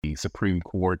the Supreme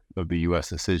Court of the U.S.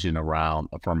 decision around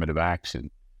affirmative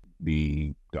action.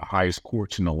 The highest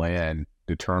courts in the land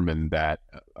determined that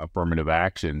affirmative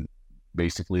action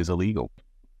basically is illegal.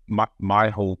 My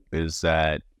hope is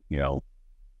that, the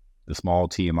small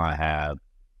team I have,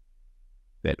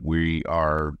 that we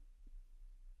are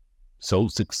so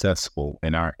successful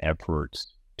in our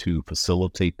efforts to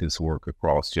facilitate this work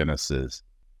across Genesys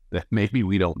that maybe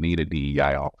we don't need a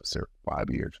DEI officer 5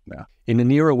 years from now. In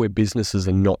an era where businesses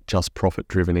are not just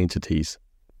profit-driven entities,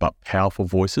 but powerful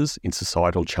voices in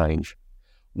societal change,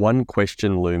 one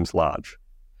question looms large.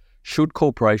 Should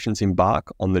corporations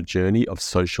embark on the journey of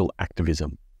social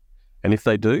activism? And if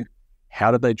they do,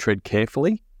 how do they tread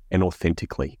carefully and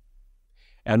authentically?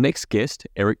 Our next guest,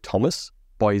 Eric Thomas,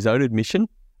 by his own admission,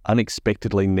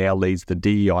 unexpectedly now leads the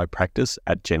DEI practice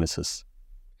at Genesys.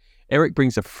 Eric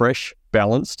brings a fresh,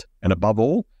 balanced, and above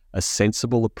all, a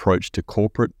sensible approach to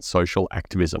corporate social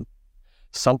activism,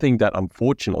 something that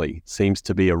unfortunately seems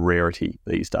to be a rarity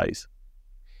these days.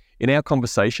 In our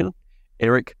conversation,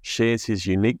 Eric shares his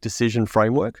unique decision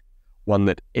framework, one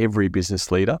that every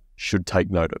business leader should take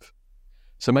note of.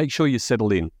 So make sure you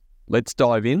settle in. Let's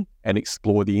dive in and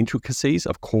explore the intricacies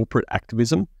of corporate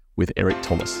activism with Eric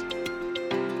Thomas.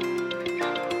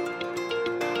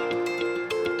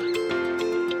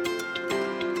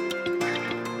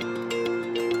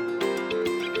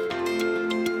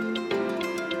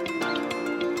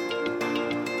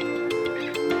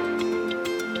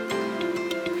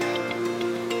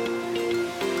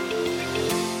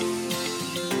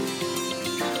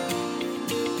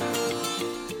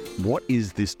 What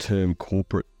is this term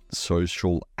corporate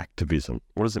social activism?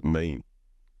 What does it mean?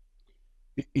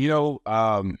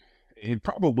 It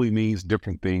probably means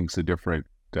different things to different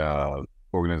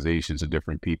organizations and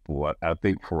different people. I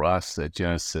think for us at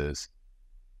Genesys,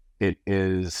 it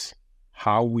is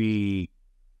how we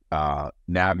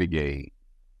navigate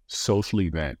social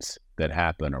events that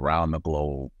happen around the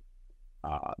globe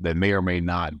that may or may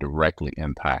not directly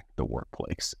impact the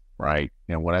workplace, right?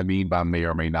 And what I mean by may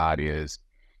or may not is,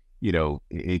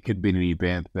 it could be an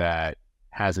event that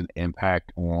has an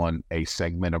impact on a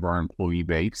segment of our employee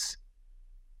base,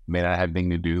 may not have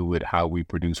anything to do with how we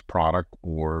produce product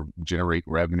or generate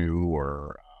revenue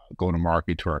or go to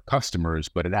market to our customers,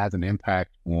 but it has an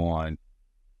impact on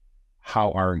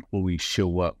how our employees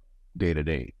show up day to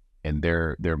day in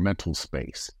their mental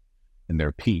space and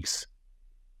their peace.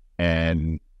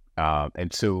 And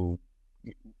so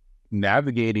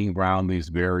navigating around these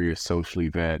various social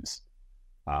events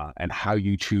and how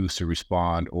you choose to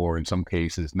respond, or in some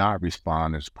cases not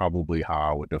respond, is probably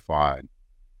how I would define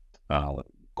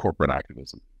corporate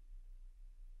activism.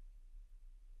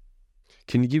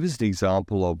 Can you give us an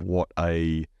example of what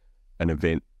an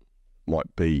event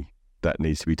might be that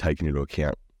needs to be taken into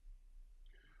account?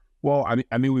 Well,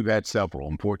 I mean, we've had several,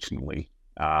 unfortunately.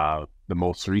 The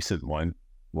most recent one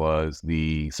was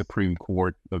the Supreme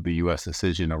Court of the U.S.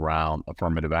 decision around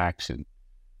affirmative action.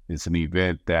 It's an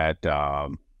event that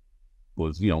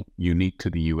was, unique to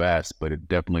the U.S., but it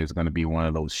definitely is going to be one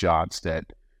of those shots that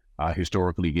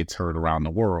historically gets heard around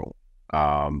the world.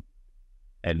 And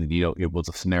it was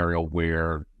a scenario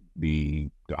where the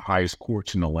highest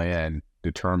courts in the land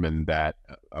determined that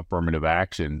affirmative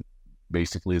action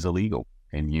basically is illegal,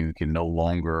 and you can no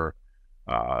longer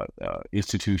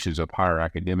institutions of higher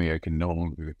academia can no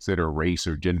longer consider race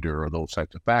or gender or those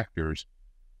types of factors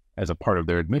as a part of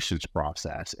their admissions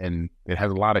process. And it has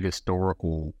a lot of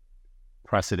historical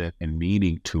precedent and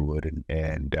meaning to it.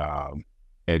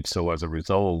 And so as a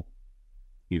result,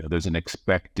 there's an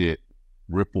expected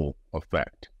ripple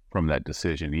effect from that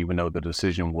decision. Even though the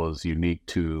decision was unique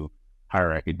to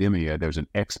higher academia, there's an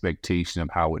expectation of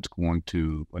how it's going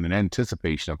to, and an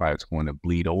anticipation of how it's going to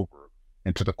bleed over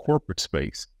into the corporate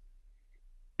space.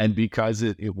 And because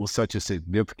it was such a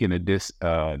significant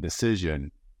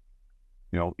decision,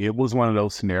 it was one of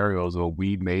those scenarios where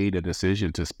we made a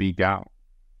decision to speak out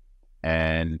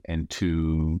and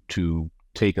to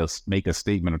make a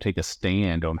statement or take a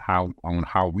stand on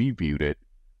how we viewed it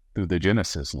through the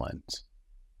Genesys lens.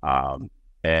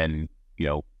 And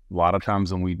a lot of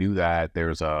times when we do that,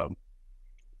 there's a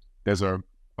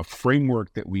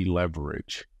framework that we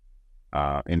leverage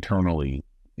internally.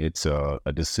 It's a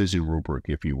decision rubric,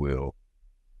 if you will,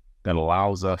 that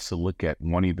allows us to look at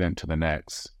one event to the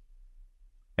next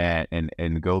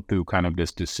and go through kind of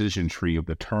this decision tree of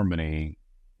determining,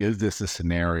 is this a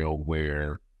scenario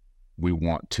where we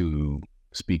want to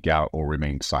speak out or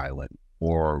remain silent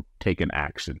or take an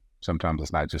action? Sometimes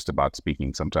it's not just about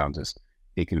speaking. Sometimes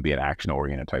it can be an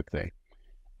action-oriented type thing.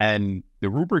 And the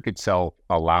rubric itself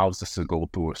allows us to go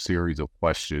through a series of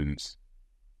questions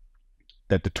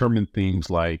that determine things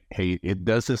like, hey,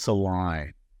 does this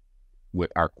align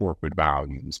with our corporate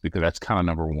values? Because that's kind of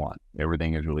number one.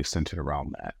 Everything is really centered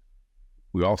around that.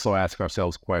 We also ask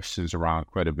ourselves questions around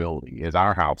credibility. Is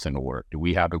our house in order? Do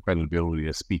we have the credibility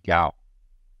to speak out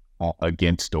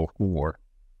against or for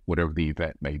whatever the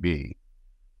event may be?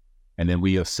 And then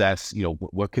we assess,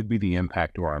 what could be the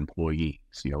impact to our employees?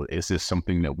 Is this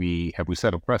something that have we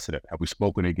set a precedent? Have we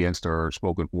spoken against or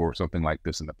spoken for something like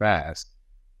this in the past?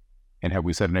 And have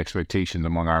we set an expectation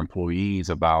among our employees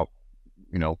about,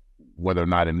 whether or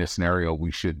not in this scenario we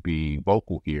should be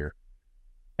vocal here?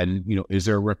 And, is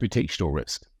there a reputational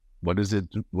risk? What does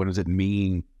it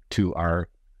mean to our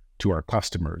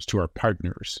customers, to our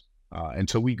partners? And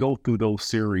so we go through those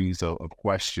series of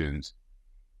questions,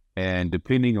 and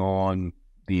depending on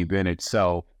the event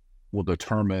itself, will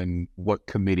determine what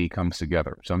committee comes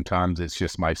together. Sometimes it's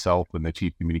just myself and the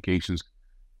chief communications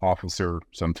officer.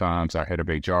 Sometimes our head of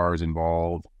HR is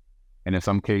involved. And in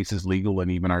some cases, legal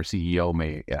and even our CEO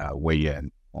may weigh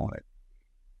in on it.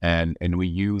 And we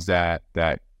use that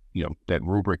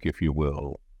rubric, if you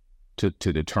will, to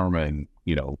determine,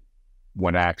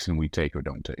 what action we take or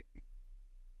don't take.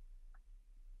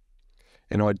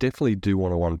 And I definitely do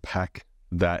want to unpack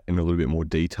that in a little bit more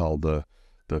detail, the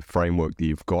framework that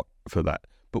you've got for that.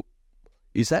 But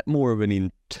is that more of an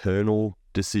internal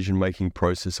decision-making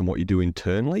process and what you do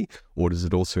internally, or does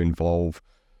it also involve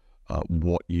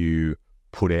what you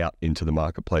put out into the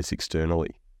marketplace externally?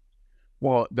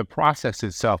 Well, the process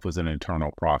itself is an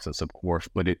internal process, of course,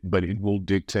 but it will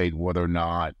dictate whether or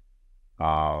not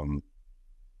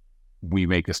we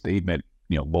make a statement,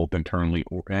 both internally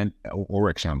or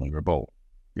externally, or both.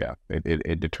 Yeah,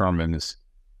 it determines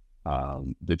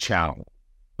the channel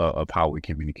of how we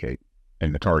communicate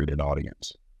and the targeted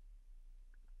audience.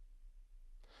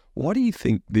 Why do you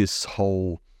think this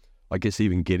whole, I guess,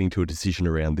 even getting to a decision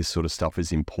around this sort of stuff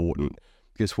is important?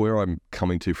 Because where I'm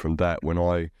coming to from that, when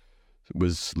I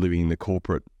was living in the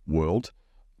corporate world,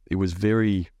 it was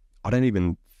I don't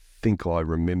even think I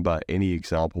remember any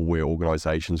example where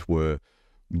organizations were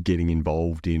getting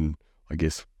involved in, I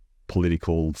guess,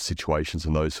 political situations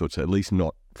and those sorts, at least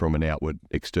not from an outward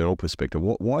external perspective.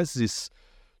 Why has this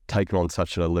taken on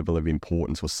such a level of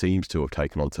importance, or seems to have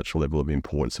taken on such a level of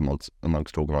importance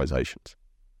amongst organizations?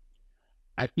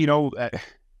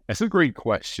 That's a great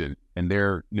question. And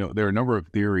there are a number of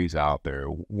theories out there.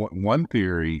 One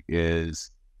theory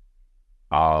is,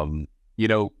 a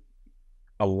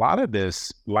lot of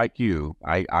this, like you,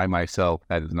 I myself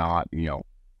has not,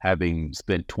 having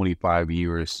spent 25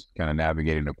 years kind of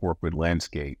navigating the corporate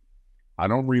landscape, I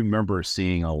don't remember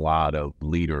seeing a lot of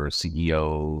leaders,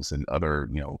 CEOs, and other,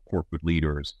 corporate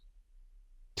leaders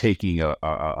taking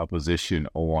a position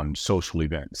on social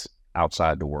events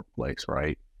outside the workplace,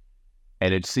 right?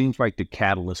 And it seems like the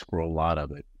catalyst for a lot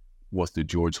of it was the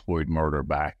George Floyd murder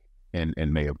back in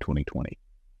May of 2020.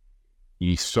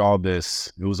 You saw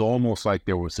this, it was almost like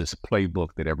there was this playbook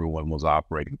that everyone was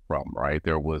operating from, right?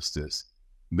 There was this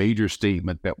major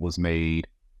statement that was made,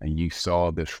 and you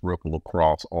saw this ripple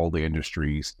across all the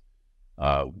industries,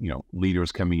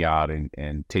 leaders coming out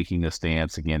and taking a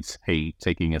stance against hate,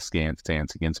 taking a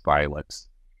stance against violence.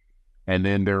 And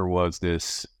then there was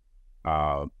this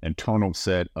internal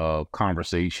set of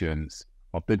conversations,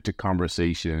 authentic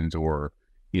conversations, or,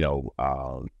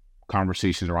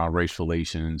 conversations around race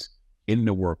relations in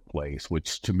the workplace,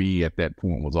 which to me at that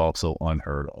point was also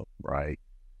unheard of, right?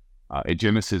 At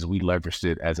Genesys, we leveraged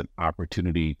it as an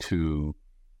opportunity to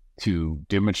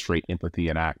demonstrate empathy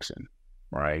in action,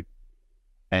 right?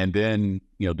 And then,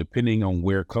 depending on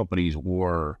where companies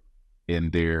were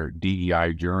in their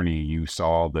DEI journey, you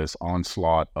saw this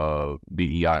onslaught of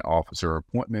DEI officer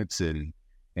appointments, and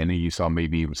then you saw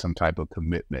maybe even some type of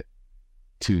commitment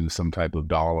to some type of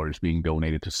dollars being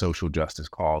donated to social justice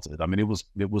causes. I mean,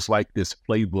 it was like this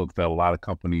playbook that a lot of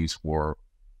companies were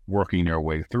working their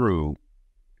way through.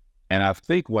 And I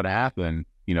think what happened,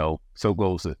 so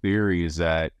goes the theory, is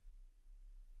that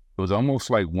it was almost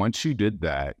like once you did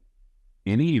that,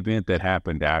 any event that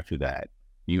happened after that,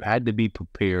 you had to be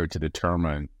prepared to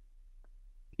determine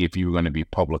if you were going to be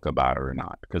public about it or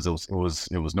not, because it was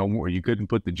no more. You couldn't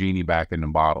put the genie back in the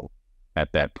bottle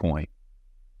at that point.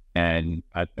 And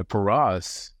for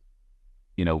us,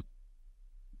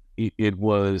 it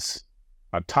was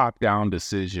a top-down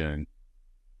decision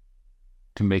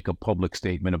to make a public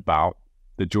statement about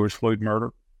the George Floyd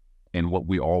murder and what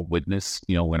we all witnessed,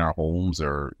 in our homes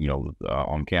or,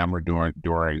 on camera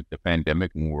during the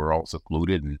pandemic when we were all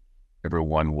secluded and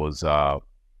everyone was, kind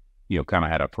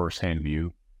of had a firsthand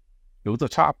view. It was a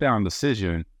top-down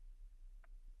decision.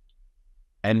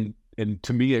 And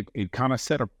to me, it kind of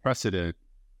set a precedent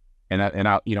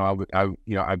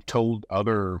I've told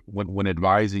when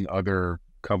advising other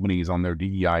companies on their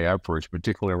DEI efforts,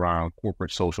 particularly around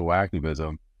corporate social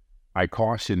activism, I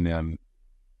caution them,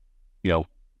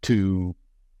 to,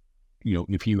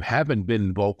 if you haven't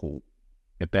been vocal,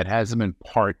 if that hasn't been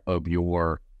part of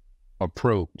your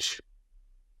approach,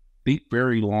 think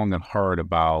very long and hard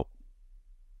about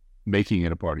making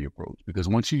it a part of your approach. Because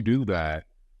once you do that,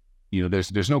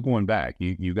 there's no going back.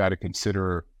 You got to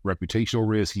consider reputational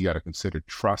risk. You got to consider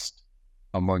trust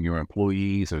among your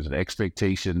employees. There's an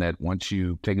expectation that once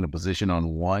you've taken a position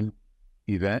on one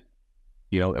event,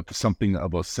 if something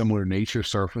of a similar nature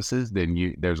surfaces,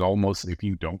 then there's almost, if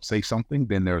you don't say something,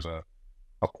 then there's a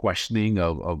questioning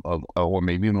of or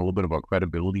maybe even a little bit of a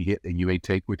credibility hit that you may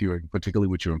take particularly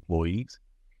with your employees.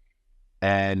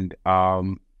 And I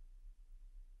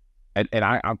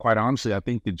quite honestly, I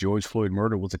think the George Floyd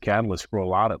murder was a catalyst for a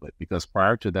lot of it, because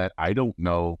prior to that, I don't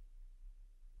know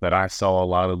that I saw a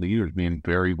lot of leaders being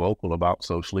very vocal about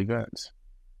social events.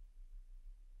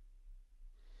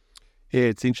 Yeah,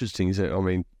 it's interesting, isn't it? I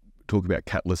mean, talk about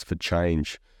catalysts for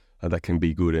change that can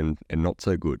be good and not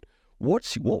so good.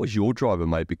 What was your driver,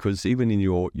 mate? Because even in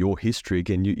your history,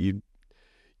 again,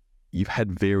 you've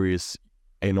had various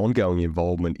and ongoing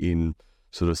involvement in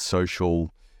sort of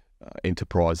social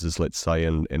enterprises, let's say,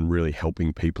 and really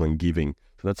helping people and giving.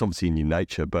 So that's obviously in your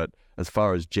nature. But as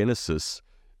far as Genesys,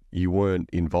 you weren't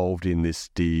involved in this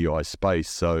DEI space.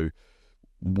 So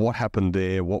what happened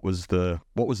there? What was the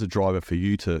driver for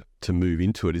you to move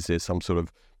into it? Is there some sort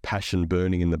of passion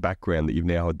burning in the background that you've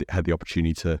now had the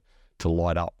opportunity to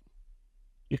light up?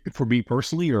 For me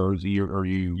personally, or are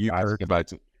you asking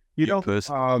about it?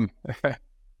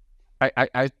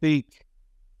 I think,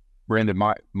 Brandon,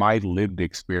 my lived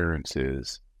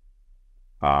experiences,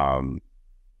 the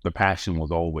passion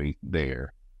was always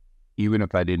there, even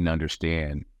if I didn't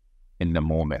understand in the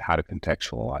moment how to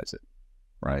contextualize it,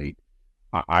 right?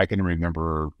 I can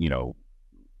remember,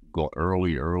 go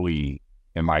early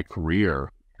in my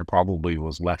career. It probably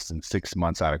was less than 6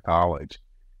 months out of college.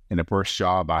 And the first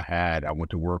job I had, I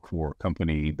went to work for a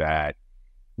company that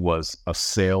was a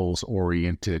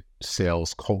sales-oriented,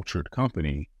 sales-cultured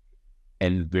company,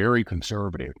 and very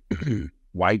conservative.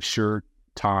 White shirt,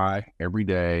 tie, every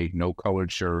day, no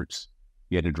colored shirts.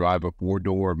 You had to drive a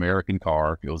 4-door American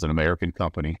car. It was an American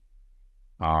company.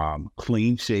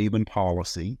 Clean-shaven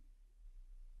policy.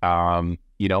 And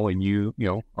I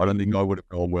don't think I would have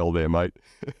gone well there, mate.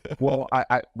 Well,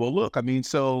 look,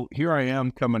 so here I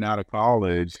am coming out of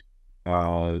college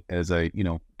as a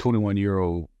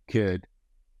 21-year-old kid,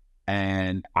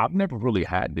 and I've never really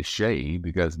had to shave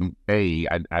because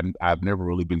I've never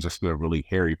really been just a really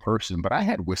hairy person, but I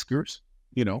had whiskers,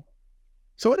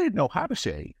 so I didn't know how to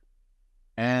shave,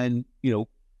 and now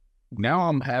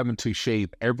I'm having to shave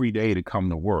every day to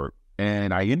come to work,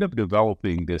 and I end up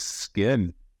developing this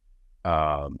skin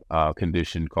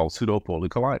condition called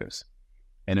pseudofolliculitis.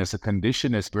 And it's a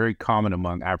condition that's very common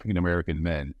among African-American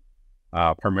men,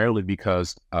 primarily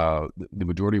because the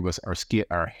majority of us,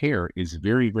 our hair is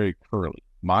very, very curly.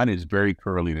 Mine is very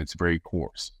curly and it's very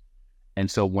coarse. And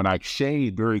so when I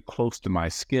shave very close to my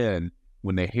skin,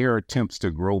 when the hair attempts to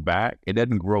grow back, it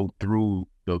doesn't grow through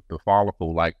the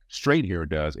follicle like straight hair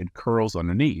does. It curls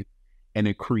underneath, and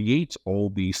it creates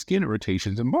all these skin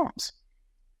irritations and bumps.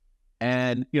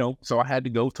 And, so I had to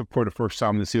go for the first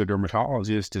time to see a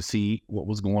dermatologist to see what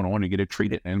was going on and get it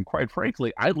treated. And quite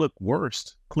frankly, I looked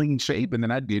worse clean shaven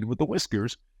than I did with the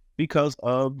whiskers because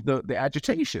of the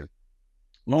agitation.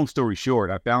 Long story short,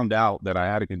 I found out that I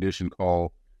had a condition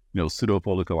called,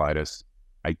 pseudofolliculitis.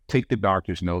 I take the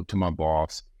doctor's note to my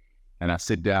boss and I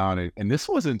sit down, and this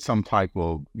wasn't some type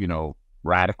of,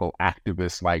 radical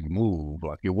activist like move.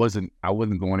 Like I wasn't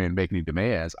going in and making any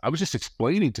demands. I was just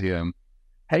explaining to him,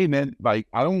 hey man, like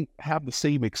I don't have the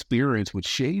same experience with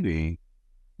shaving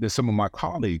that some of my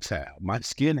colleagues have. My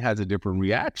skin has a different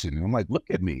reaction. And I'm like, look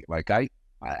at me. Like I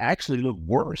actually look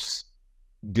worse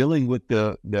dealing with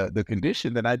the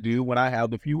condition than I do when I have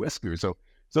the few whiskers.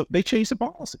 So they changed the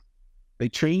policy. They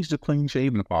changed the clean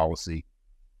shaven policy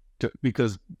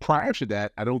because prior to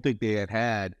that, I don't think they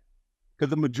had, because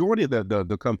the majority of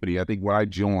the company, I think when I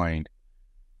joined,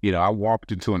 I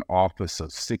walked into an office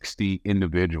of 60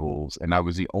 individuals, and I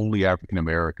was the only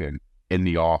African-American in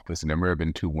the office, and there may have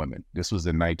been 2 women. This was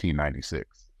in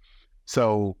 1996.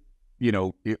 So,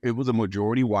 it was a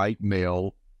majority white,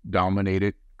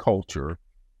 male-dominated culture.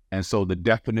 And so the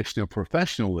definition of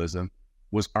professionalism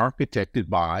was architected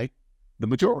by the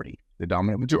majority, the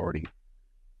dominant majority.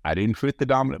 I didn't fit the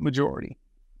dominant majority,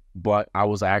 but I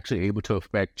was actually able to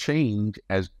affect change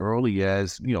as early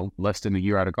as, less than a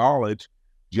year out of college,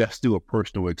 just through a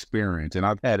personal experience. And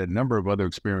I've had a number of other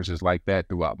experiences like that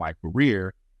throughout my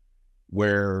career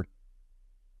where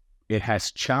it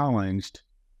has challenged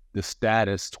the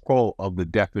status quo of the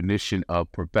definition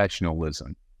of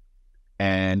professionalism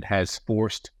and has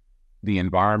forced the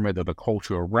environment or the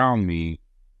culture around me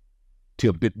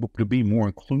to be more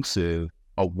inclusive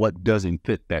of what doesn't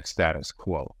fit that status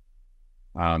quo.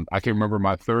 I can remember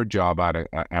my third job out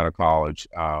of college,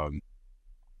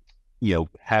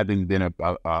 having been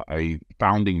a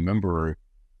founding member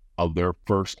of their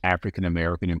first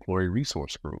African-American employee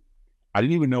resource group. I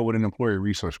didn't even know what an employee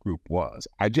resource group was.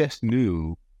 I just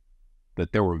knew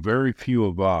that there were very few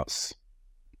of us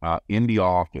in the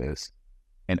office,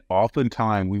 and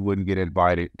oftentimes we wouldn't get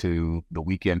invited to the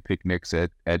weekend picnics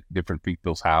at different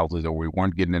people's houses, or we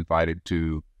weren't getting invited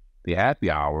to the happy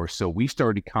hour. So we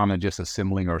started kind of just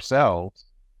assembling ourselves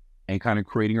and kind of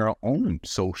creating our own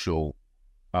social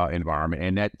environment.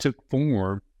 And that took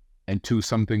form into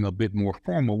something a bit more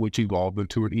formal, which evolved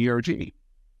into an ERG.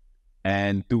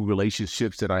 And through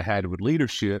relationships that I had with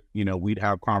leadership, we'd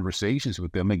have conversations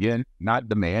with them, again, not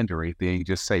demand or anything,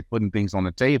 just say putting things on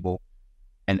the table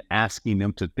and asking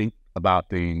them to think about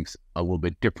things a little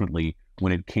bit differently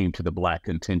when it came to the Black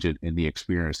contingent and the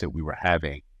experience that we were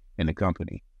having in the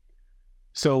company.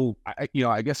 So, I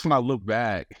guess when I look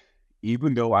back,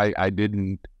 even though I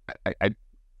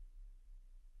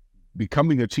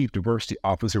becoming a chief diversity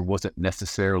officer wasn't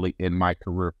necessarily in my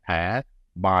career path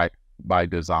by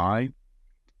design,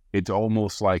 it's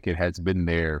almost like it has been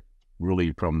there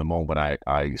really from the moment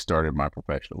I started my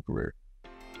professional career.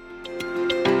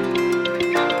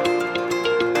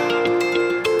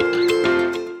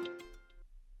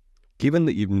 Given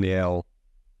that you've now,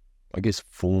 I guess,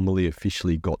 formally,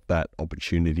 officially got that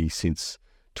opportunity since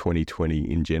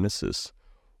 2020 in Genesys,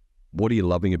 what are you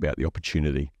loving about the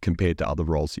opportunity compared to other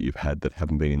roles that you've had that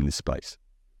haven't been in this space?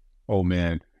 Oh,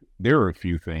 man, there are a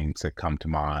few things that come to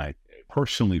mind.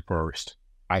 Personally, first,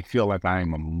 I feel like I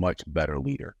am a much better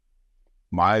leader.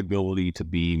 My ability to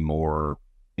be more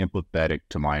empathetic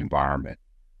to my environment,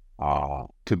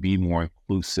 to be more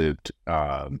inclusive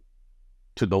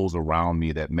to those around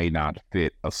me that may not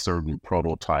fit a certain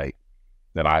prototype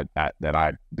that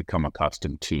I become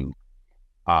accustomed to,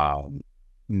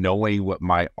 knowing what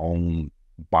my own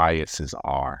biases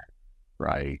are,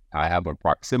 right? I have a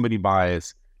proximity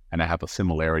bias and I have a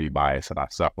similarity bias that I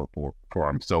suffer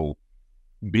from. So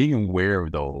being aware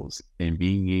of those and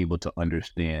being able to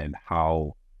understand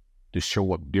how to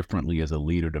show up differently as a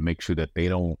leader to make sure that they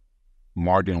don't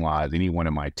marginalize anyone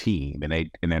in my team, and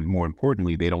then more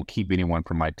importantly, they don't keep anyone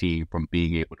from my team from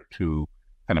being able to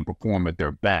kind of perform at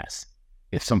their best.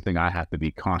 It's something I have to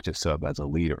be conscious of as a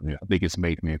leader. I think it's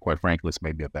made me, quite frankly, it's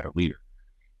made me a better leader.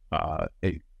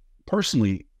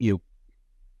 Personally,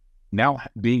 now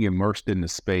being immersed in the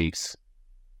space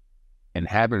and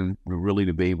having really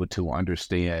to be able to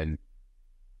understand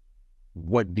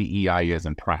what DEI is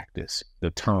in practice,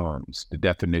 the terms, the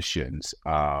definitions,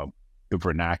 the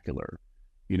vernacular,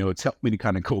 it's helped me to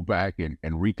kind of go back and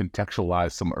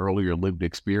recontextualize some earlier lived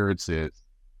experiences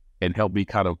and help me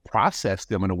kind of process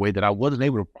them in a way that I wasn't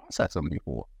able to process them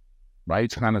before, right?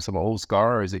 It's kind of some old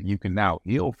scars that you can now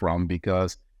heal from,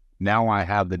 because now I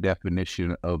have the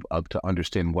definition of to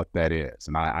understand what that is.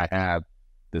 And I have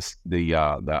the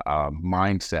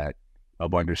mindset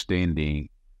of understanding,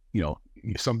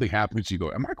 if something happens, you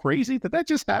go, am I crazy? Did that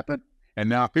just happen? And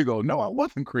now you go, no, I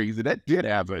wasn't crazy. That did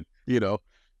happen,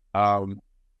 And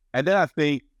then I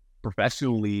think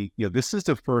professionally, this is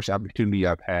the first opportunity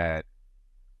I've had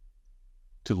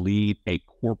to lead a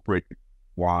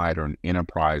corporate-wide or an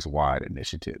enterprise-wide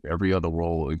initiative. Every other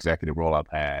executive role I've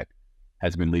had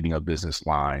has been leading a business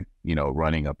line,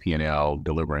 running a P&L,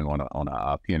 delivering on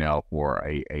a P&L for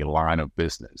a line of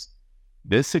business.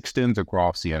 This extends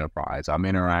across the enterprise. I'm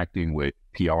interacting with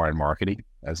PR and marketing,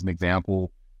 as an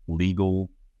example,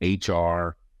 legal,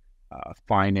 HR,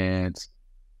 finance.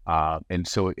 And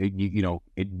so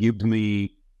it gives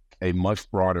me a much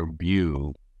broader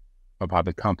view of how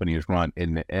the company is run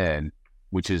in the end,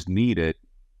 which is needed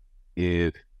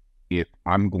if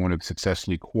I'm going to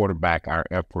successfully quarterback our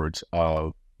efforts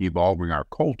of evolving our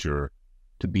culture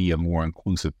to be a more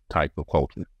inclusive type of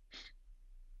culture.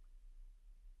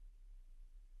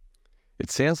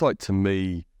 It sounds like to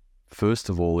me, first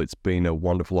of all, it's been a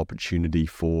wonderful opportunity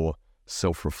for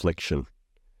self-reflection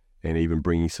and even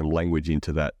bringing some language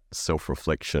into that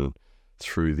self-reflection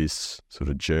through this sort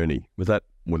of journey. Would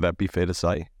that be fair to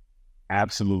say?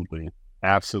 Absolutely.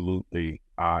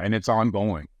 And it's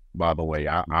ongoing, by the way.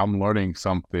 I'm learning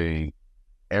something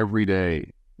every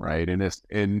day, right? And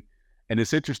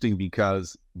it's interesting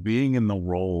because being in the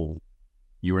role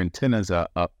your antennas are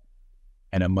up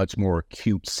in a much more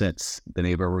acute sense than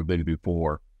they've ever been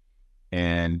before.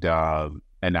 And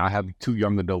I have 2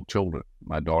 young adult children.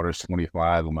 My daughter's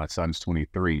 25 and my son's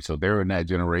 23. So they're in that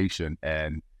generation,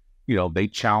 and they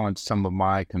challenge some of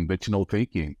my conventional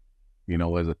thinking.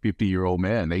 As a 50-year-old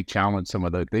man, they challenge some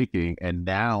of their thinking, and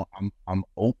now I'm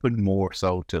open more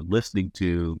so to listening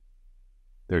to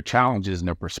their challenges and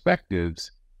their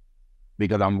perspectives,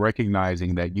 because I'm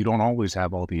recognizing that you don't always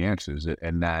have all the answers,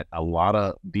 and that a lot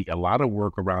of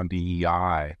work around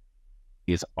DEI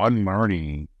is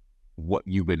unlearning what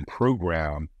you've been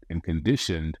programmed and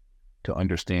conditioned to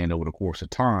understand over the course of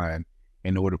time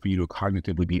in order for you to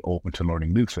cognitively be open to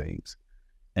learning new things.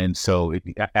 And so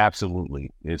absolutely,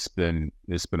 it's been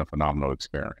a phenomenal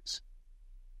experience.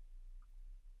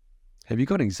 Have you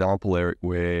got an example, Eric,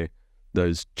 where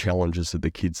those challenges that the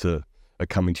kids are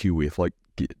coming to you with, like,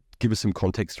 give us some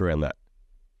context around that?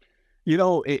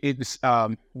 It's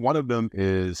one of them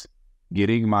is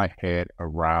getting my head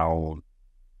around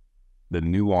the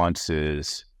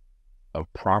nuances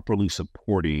of properly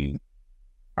supporting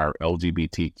our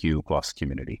LGBTQ plus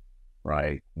community,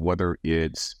 right? Whether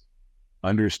it's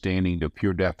understanding the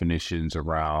pure definitions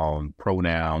around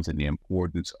pronouns and the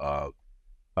importance of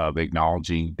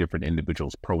acknowledging different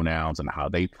individuals' pronouns and how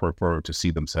they prefer to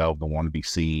see themselves and want to be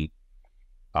seen,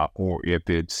 or if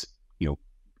it's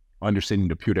understanding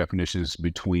the pure definitions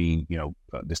between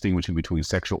distinguishing between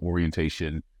sexual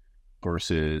orientation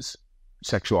versus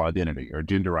sexual identity or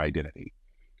gender identity.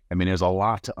 I mean, there's a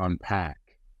lot to unpack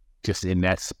just in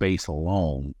that space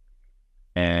alone.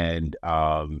 And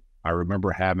I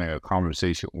remember having a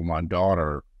conversation with my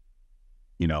daughter,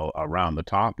 around the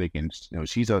topic, and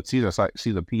she's a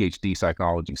PhD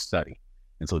psychology study,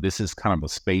 and so this is kind of a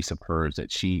space of hers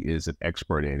that she is an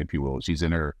expert in, if you will. She's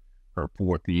in her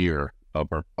 4th year of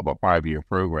a 5-year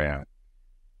program,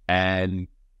 and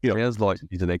sounds like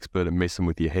she's an expert at messing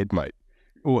with your head, mate.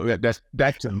 Well,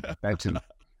 that's him. But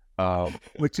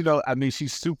I mean,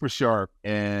 she's super sharp,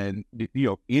 and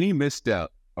any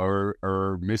misstep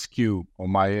or miscue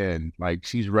on my end, like,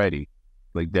 she's ready.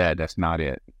 Like, Dad, that's not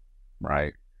it,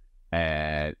 right?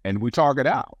 And we talk it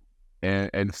out,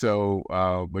 and so,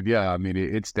 but yeah, I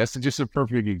mean, that's just a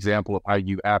perfect example of how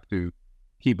you have to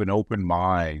keep an open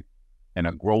mind and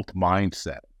a growth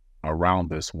mindset around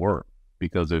this work,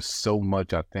 because there's so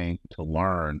much, I think, to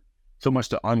learn, so much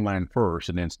to unlearn first,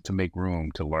 and then to make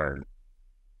room to learn.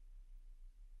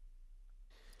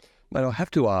 Mate, I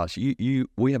have to ask, we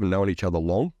haven't known each other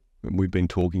long. We've been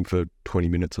talking for 20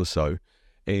 minutes or so,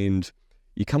 and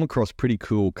you come across pretty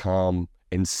cool, calm,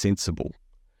 and sensible.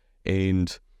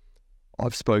 And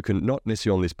I've spoken, not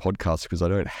necessarily on this podcast, because I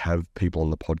don't have people on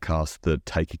the podcast that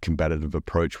take a combative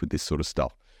approach with this sort of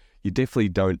stuff. You definitely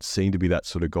don't seem to be that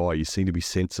sort of guy. You seem to be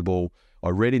sensible. I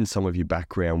read in some of your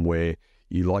background where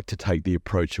you like to take the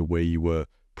approach of where you were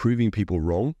proving people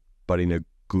wrong, but in a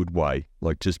good way,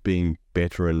 like just being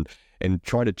better and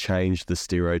trying to change the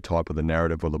stereotype or the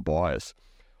narrative or the bias.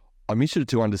 I'm interested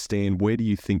to understand, where do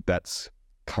you think that's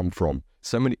come from?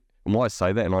 So many, and why I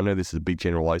say that, and I know this is a big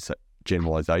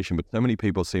generalization, but so many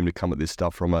people seem to come at this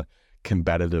stuff from a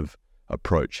combative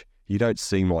approach. You don't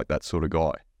seem like that sort of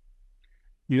guy.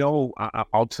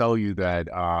 I'll tell you that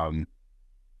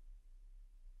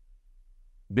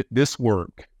this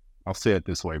work, I'll say it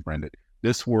this way, Brendan,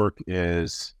 this work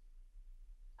is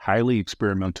highly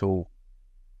experimental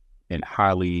and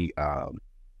highly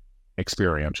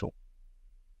experiential,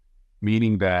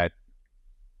 meaning that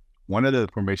one of the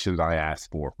permissions I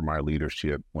asked for from our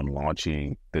leadership when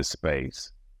launching this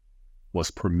space was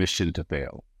permission to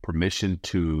fail, permission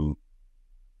to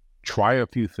try a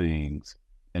few things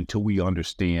until we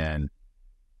understand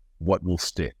what will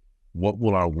stick, what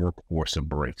will our workforce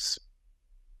embrace,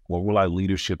 what will our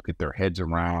leadership get their heads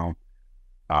around,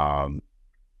 and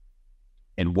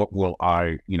what will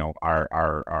our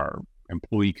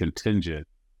employee contingent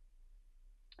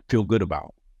feel good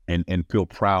about and feel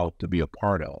proud to be a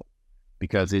part of.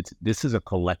 Because this is a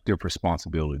collective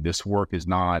responsibility. This work is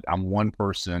not, I'm one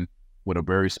person with a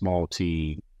very small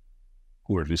team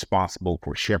who is responsible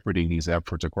for shepherding these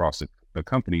efforts across the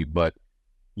company, but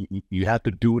you have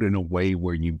to do it in a way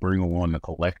where you bring along the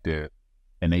collective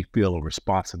and they feel a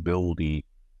responsibility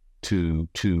to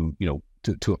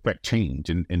affect change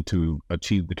and to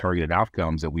achieve the targeted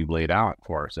outcomes that we've laid out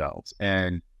for ourselves.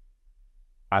 And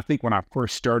I think when I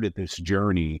first started this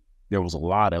journey, there was a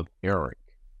lot of Eric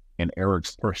and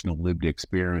Eric's personal lived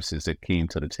experiences that came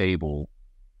to the table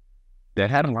that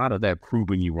had a lot of that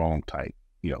proving you wrong type.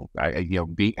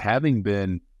 Having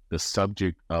been the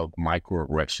subject of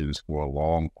microaggressions for a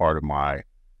long part of my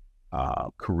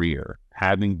career,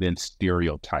 having been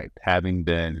stereotyped, having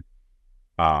been,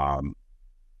 um,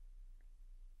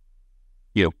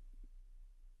 you know,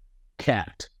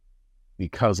 capped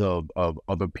because of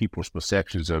other people's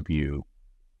perceptions of you,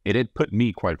 it had put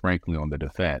me, quite frankly, on the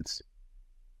defense.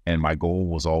 And my goal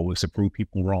was always to prove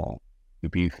people wrong.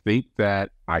 If you think that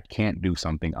I can't do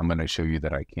something, I'm going to show you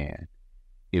that I can.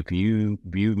 If you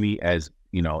view me as,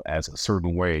 as a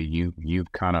certain way,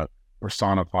 you've kind of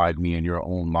personified me in your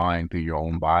own mind through your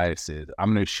own biases.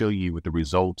 I'm going to show you with the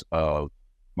results of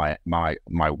my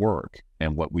work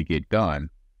and what we get done,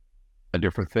 a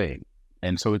different thing.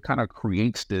 And so it kind of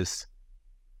creates this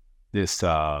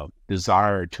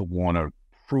desire to want to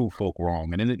prove folk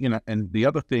wrong. And then, and the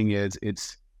other thing is,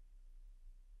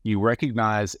 you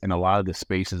recognize in a lot of the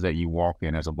spaces that you walk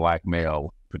in as a Black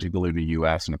male, particularly in the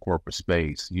U.S. in the corporate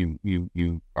space,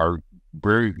 you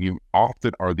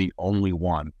often are the only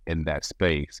one in that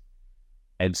space.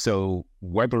 And so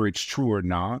whether it's true or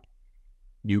not,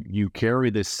 you carry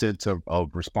this sense of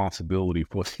responsibility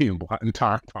for the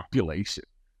entire population.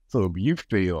 So if you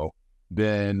fail,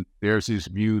 then there's this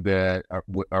view that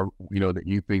that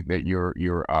you think that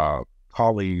your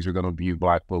colleagues are going to view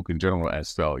Black folk in general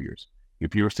as failures.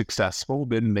 If you're successful,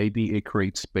 then maybe it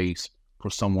creates space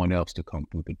for someone else to come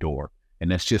through the door.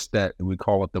 And that's just that, we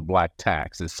call it the Black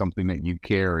tax. It's something that you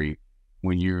carry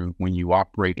when you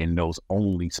operate in those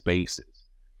only spaces.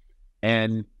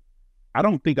 And I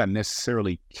don't think I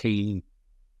necessarily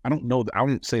I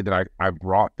wouldn't say that I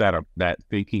brought that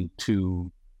thinking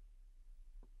to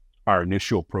our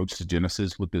initial approach to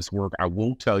Genesys with this work. I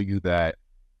will tell you that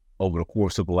over the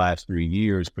course of the last 3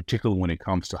 years, particularly when it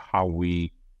comes to how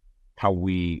we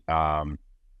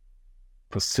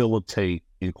facilitate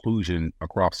inclusion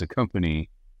across the company,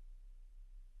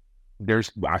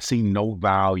 I see no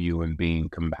value in being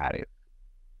combative.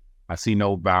 I see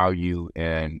no value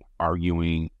in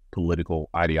arguing political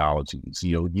ideologies.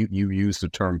 You used the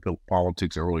term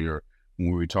politics earlier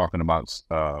when we were talking about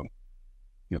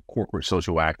corporate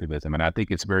social activism, and I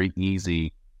think it's very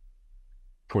easy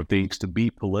for things to be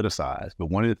politicized. But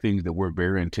one of the things that we're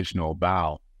very intentional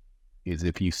about is,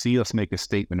 if you see us make a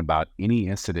statement about any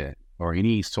incident or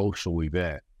any social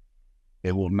event,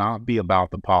 it will not be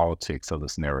about the politics of the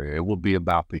scenario. It will be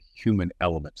about the human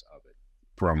elements of it.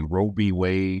 From Roe v.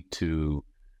 Wade to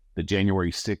the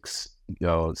January 6th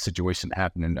situation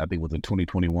happening, I think it was in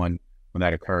 2021 when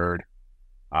that occurred,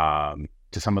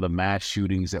 to some of the mass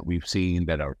shootings that we've seen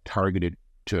that are targeted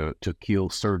to kill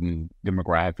certain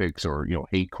demographics or,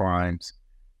 hate crimes.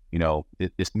 We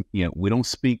don't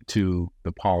speak to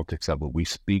the politics of it. We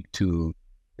speak to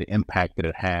the impact that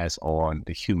it has on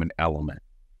the human element.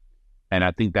 And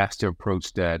I think that's the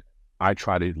approach that I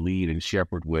try to lead and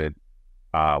shepherd with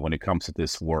when it comes to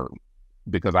this work,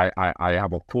 because I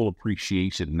have a full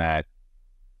appreciation that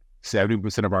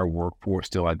 70% of our workforce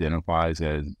still identifies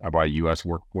as, our U.S.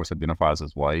 workforce identifies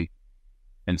as white,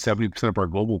 and 70% of our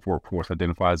global workforce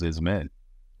identifies as men.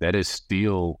 That is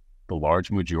still the large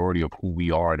majority of who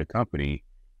we are at a company,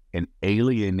 and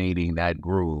alienating that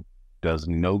group does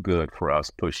no good for us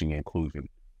pushing inclusion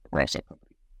across our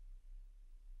company.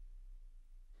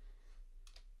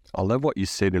 I love what you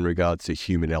said in regards to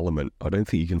human element. I don't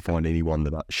think you can find anyone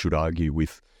that should argue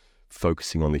with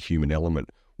focusing on the human element.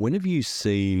 When have you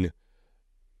seen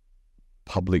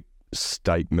public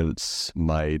statements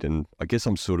made? And I guess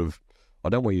I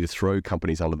don't want you to throw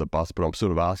companies under the bus, but I'm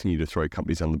sort of asking you to throw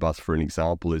companies under the bus for an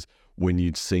example, is when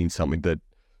you'd seen something that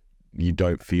you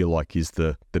don't feel like is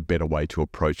the better way to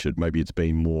approach it. Maybe it's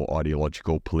been more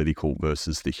ideological, political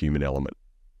versus the human element.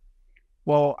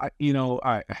 Well,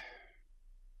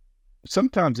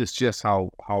 sometimes it's just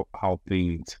how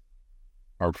things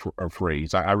are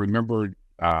phrased. I remember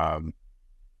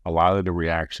a lot of the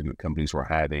reaction that companies were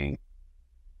having,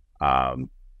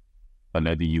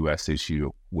 another U.S. issue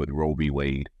with Roe v.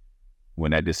 Wade, when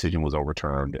that decision was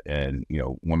overturned, and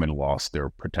women lost their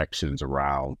protections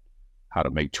around how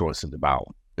to make choices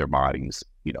about their bodies,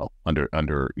 under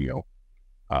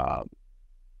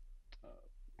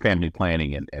family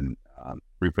planning and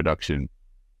reproduction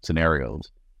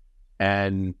scenarios.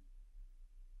 And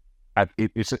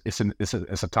it's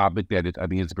a topic that I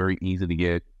think it's very easy to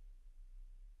get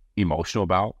emotional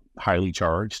about, highly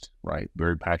charged, right?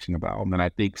 Very passionate about. And then I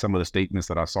think some of the statements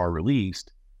that I saw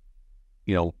released,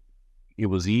 it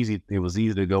was easy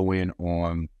to go in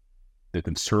on the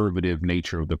conservative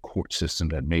nature of the court system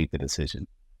that made the decision.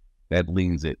 That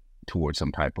leans it towards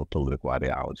some type of political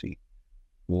ideology,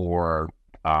 or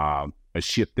a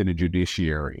shift in the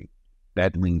judiciary.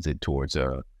 That leans it towards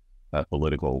a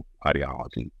political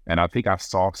ideology. And I think I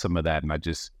saw some of that, and I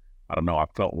don't know, I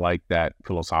felt like that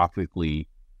philosophically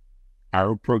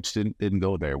our approach didn't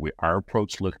go there. Our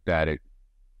approach looked at it,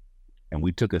 and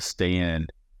we took a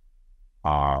stand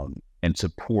in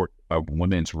support of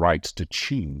women's rights to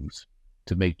choose,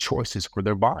 to make choices for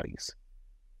their bodies.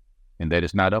 And that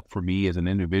it's not up for me as an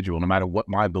individual, no matter what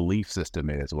my belief system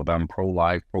is, whether I'm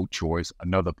pro-life, pro-choice,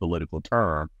 another political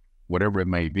term, whatever it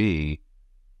may be,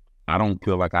 I don't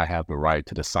feel like I have the right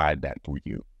to decide that for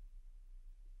you.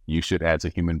 You should, as a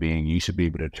human being, you should be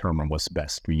able to determine what's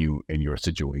best for you in your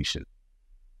situation.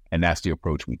 And that's the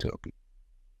approach we took.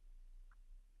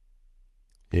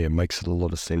 Yeah, it makes a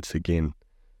lot of sense again.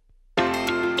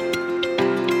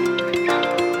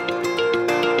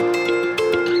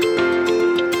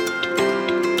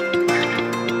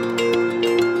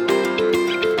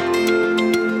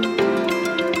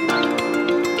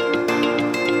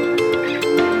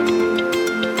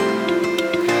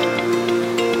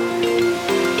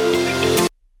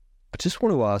 I just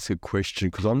want to ask a question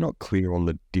because I'm not clear on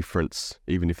the difference,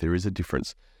 even if there is a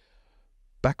difference.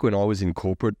 Back when I was in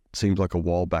corporate, seems like a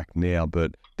while back now,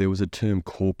 but there was a term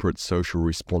corporate social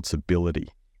responsibility.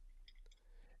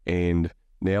 And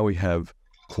now we have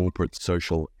corporate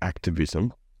social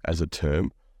activism as a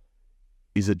term.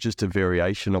 Is it just a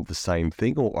variation of the same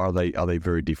thing, or are they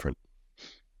very different?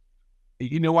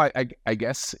 You know, I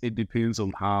guess it depends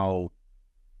on how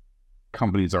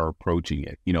companies are approaching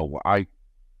it. You know,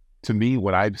 to me,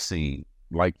 what I've seen,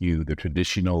 like you, the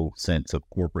traditional sense of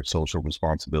corporate social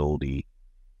responsibility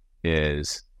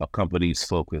is a company's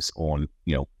focus on,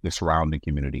 you know, the surrounding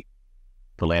community,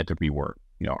 philanthropy work.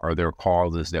 You know, are there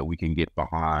causes that we can get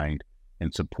behind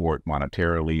and support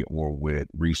monetarily or with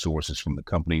resources from the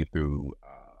company through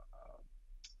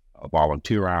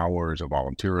volunteer hours or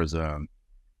volunteerism?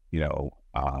 You know,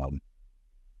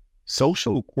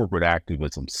 social corporate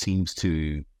activism seems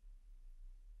to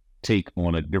take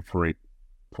on a different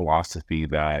philosophy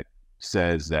that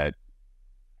says that,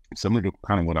 similar to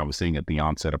kind of what I was saying at the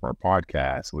onset of our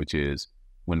podcast, which is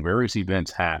when various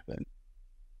events happen,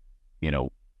 you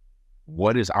know,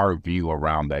 what is our view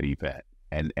around that event?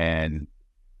 And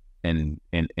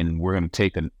we're going to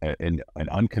take an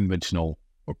unconventional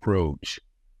approach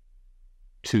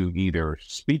to either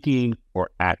speaking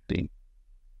or acting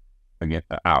again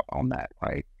out on that,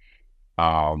 right?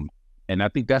 And I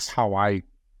think that's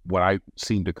what I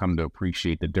seem to come to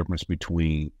appreciate the difference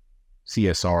between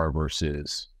CSR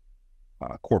versus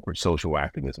corporate social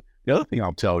activism. The other thing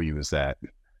I'll tell you is that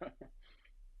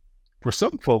for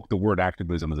some folk, the word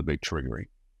activism is a bit triggering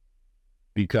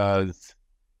because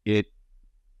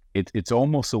it's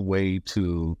almost a way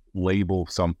to label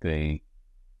something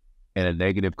in a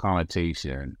negative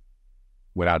connotation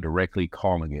without directly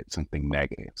calling it something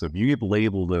negative. So if you get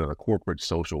labeled as a corporate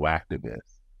social activist,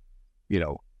 you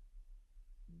know,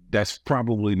 that's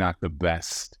probably not the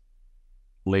best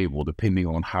label, depending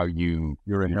on how you're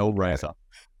in hellraiser.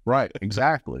 Right,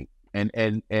 exactly. And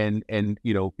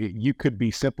you know, you could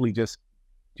be simply just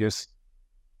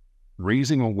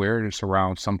raising awareness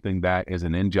around something that is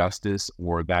an injustice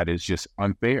or that is just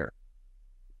unfair.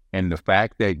 And the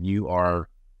fact that you are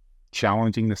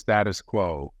challenging the status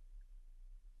quo,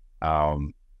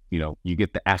 you know, you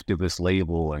get the activist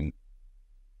label, and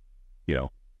you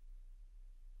know,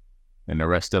 and the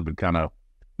rest of it kind of,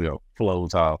 you know,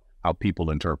 flows how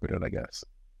people interpret it, I guess.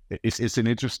 It's an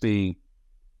interesting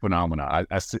phenomena.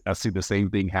 I see the same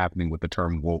thing happening with the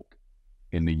term woke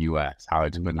in the U.S., how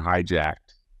it's been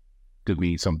hijacked to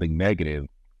mean something negative,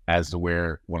 as to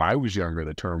where when I was younger,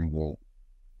 the term woke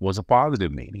was a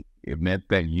positive meaning. It meant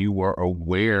that you were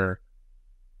aware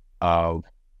of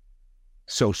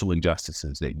social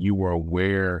injustices, that you were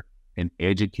aware and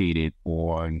educated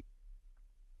on,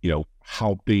 you know,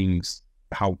 how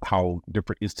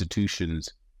different institutions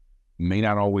may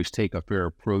not always take a fair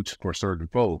approach for certain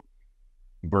folk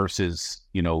versus,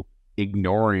 you know,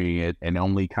 ignoring it and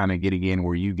only kind of getting in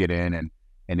where you get in.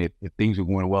 And if things are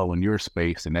going well in your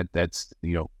space, and that's,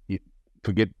 you know, you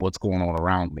forget what's going on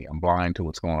around me. I'm blind to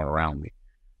what's going on around me.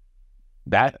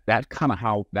 That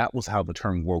was how the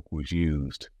term woke was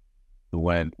used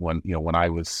when you know, when I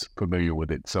was familiar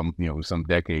with it some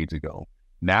decades ago.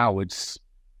 Now it's,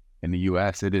 in the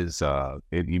U.S., it is,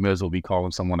 you may as well be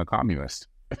calling someone a communist.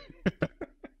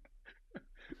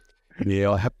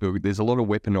 Yeah, there's a lot of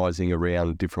weaponizing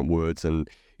around different words, and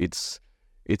it's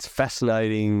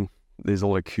fascinating. There's a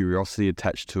lot of curiosity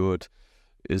attached to it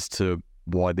as to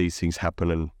why these things happen,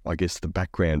 and I guess the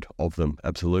background of them.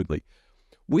 Absolutely.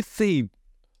 Let's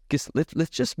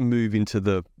just move into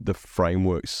the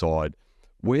framework side.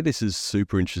 Where this is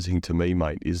super interesting to me,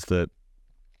 mate, is that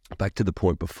back to the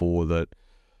point before that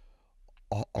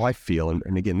I feel,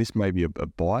 and again, this may be a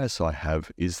bias I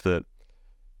have, is that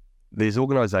there's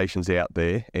organisations out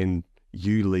there, and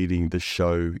you leading the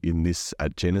show in this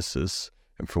at Genesys,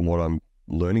 and from what I'm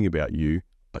learning about you,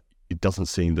 it doesn't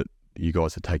seem that you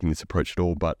guys are taking this approach at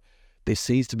all, but there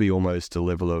seems to be almost a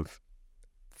level of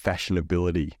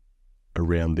fashionability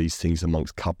around these things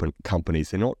amongst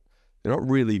companies. They're not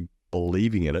really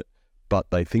believing in it, but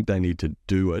they think they need to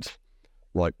do it,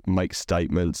 like make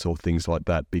statements or things like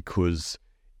that, because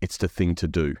it's the thing to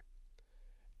do.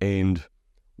 And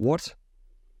what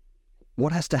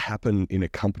has to happen in a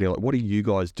company? Like, what are you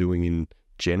guys doing in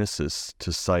Genesys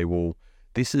to say, well,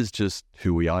 this is just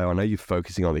who we are? I know you're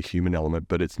focusing on the human element,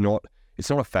 but it's not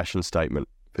a fashion statement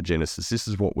for Genesys. This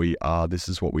is what we are. This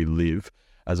is what we live,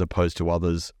 as opposed to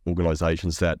others,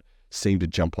 organizations that seem to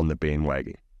jump on the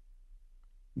bandwagon.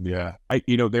 Yeah.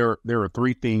 There are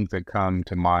three things that come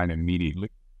to mind immediately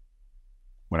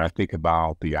when I think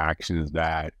about the actions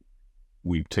that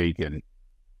we've taken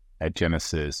at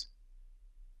Genesys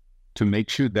to make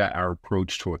sure that our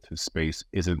approach towards this space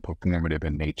isn't performative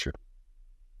in nature.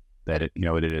 That it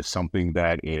is something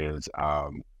that is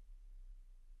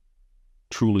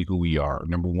truly who we are.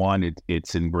 Number one,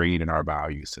 it's ingrained in our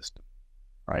value system,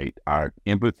 right? Our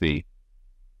empathy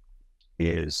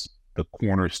is the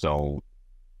cornerstone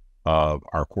of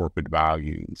our corporate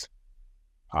values.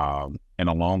 And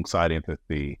alongside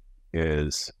empathy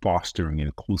is fostering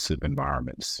inclusive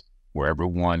environments where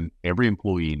every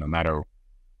employee, no matter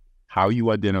how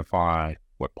you identify,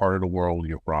 what part of the world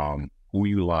you're from, who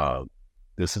you love,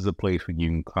 this is a place where you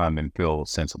can come and feel a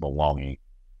sense of belonging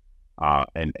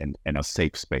and a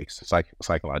safe space,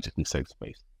 psychologically safe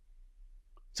space.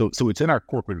 So it's in our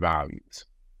corporate values.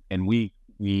 And we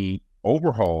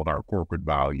overhauled our corporate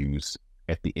values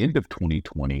at the end of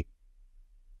 2020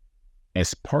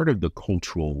 as part of the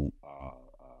cultural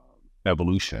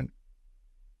evolution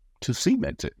to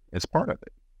cement it as part of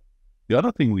it. The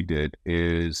other thing we did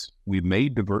is we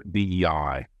made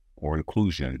DEI or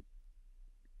inclusion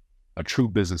a true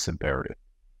business imperative.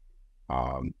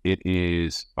 It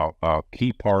is a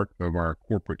key part of our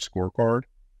corporate scorecard.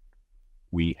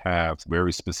 We have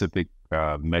very specific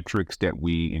metrics and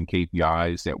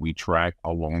KPIs that we track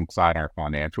alongside our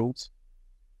financials,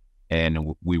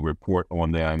 and we report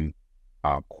on them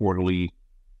quarterly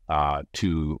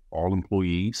to all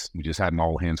employees. We just had an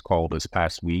all-hands call this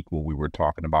past week where we were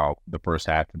talking about the first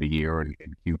half of the year and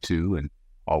Q2, and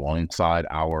alongside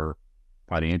our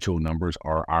financial numbers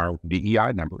are our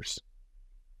DEI numbers.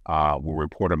 We'll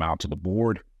report them out to the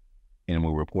board, and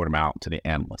we'll report them out to the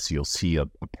analysts. You'll see a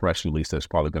press release that's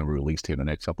probably going to be released here in the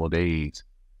next couple of days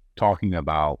talking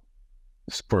about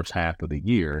this first half of the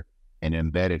year,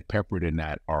 and peppered in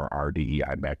that are our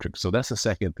DEI metrics. So that's the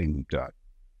second thing we've done.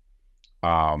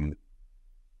 And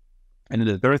then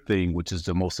the third thing, which is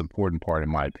the most important part in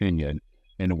my opinion,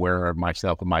 and where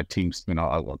myself and my team spend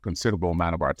a considerable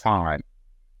amount of our time,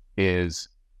 is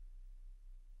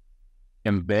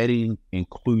embedding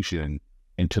inclusion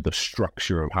into the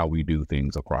structure of how we do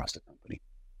things across the company.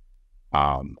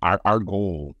 Our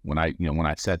goal, when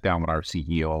I sat down with our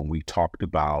CEO and we talked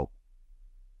about,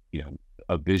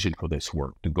 a vision for this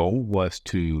work, the goal was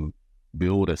to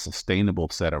build a sustainable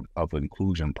set of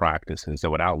inclusion practices that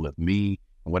would outlive me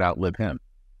and would outlive him.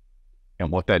 And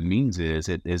what that means is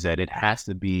that it has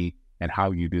to be in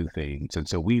how you do things. And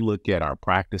so we look at our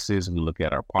practices, we look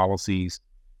at our policies,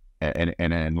 and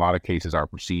in a lot of cases, our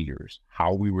procedures,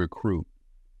 how we recruit,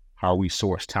 how we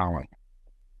source talent,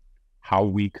 how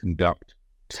we conduct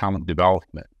talent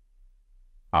development,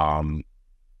 how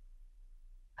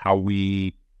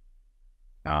we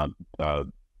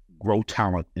grow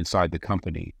talent inside the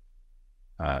company.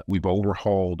 We've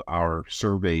overhauled our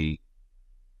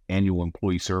annual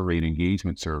employee survey and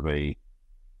engagement survey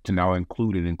to now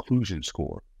include an inclusion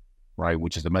score, right?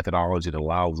 Which is a methodology that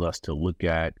allows us to look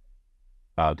at,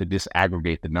 to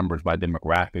disaggregate the numbers by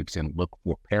demographics and look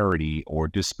for parity or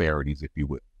disparities, if you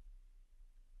would.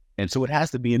 And so it has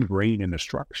to be ingrained in the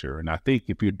structure. And I think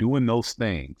if you're doing those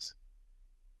things,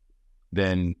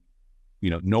 then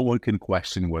no one can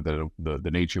question whether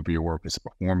the nature of your work is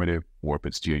performative or if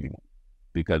it's genuine,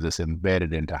 because it's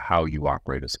embedded into how you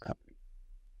operate as a company.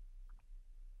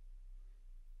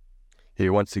 Yeah,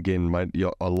 once again, mate,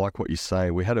 I like what you're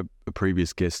saying. We had a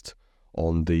previous guest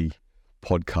on the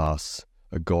podcast,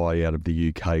 a guy out of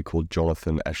the UK called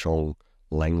Jonathan Ashong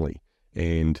Langley,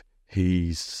 and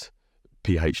he's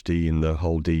PhD in the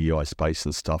whole DEI space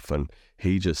and stuff, and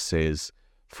he just says,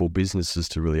 for businesses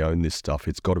to really own this stuff,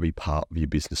 it's got to be part of your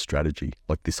business strategy,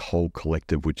 like this whole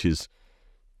collective, which is,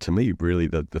 to me, really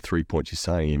the 3 points you're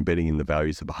saying, embedding in the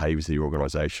values, the behaviours of the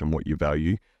organisation, what you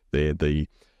value, the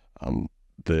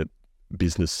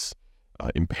business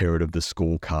imperative, the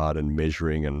scorecard and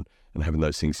measuring and and having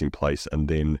those things in place, and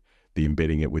then the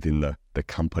embedding it within the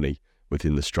company,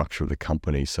 within the structure of the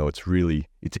company. So it's really,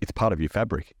 it's part of your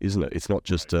fabric, isn't it? It's not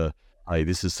just hey,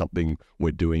 this is something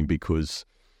we're doing because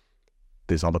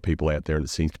there's other people out there and it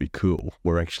seems to be cool.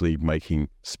 We're actually making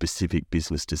specific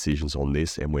business decisions on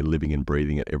this, and we're living and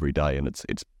breathing it every day, and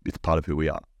it's part of who we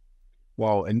are.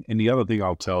 Well, and the other thing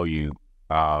I'll tell you,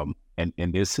 and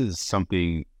this is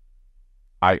something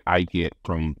I get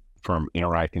from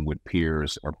interacting with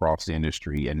peers across the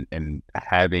industry, and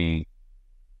having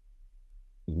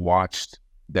watched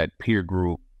that peer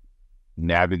group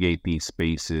navigate these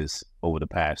spaces over the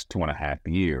past 2.5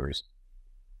 years.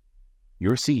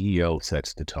 Your CEO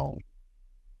sets the tone.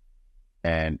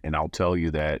 And I'll tell you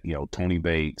that, Tony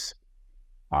Bates,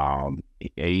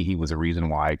 he was a reason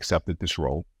why I accepted this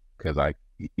role, because I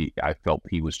felt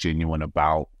he was genuine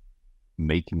about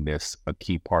making this a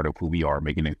key part of who we are,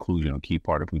 making inclusion a key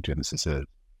part of who Genesys is.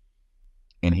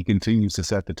 And he continues to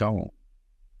set the tone.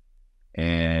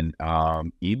 And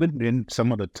even in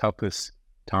some of the toughest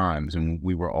times, and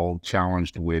we were all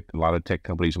challenged with, a lot of tech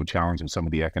companies were challenged with some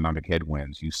of the economic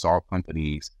headwinds. You saw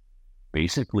companies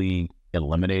basically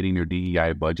eliminating their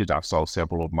DEI budgets. I saw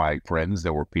several of my friends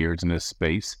that were peers in this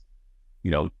space,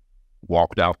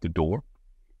 walked out the door.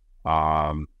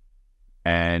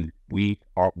 And we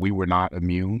were not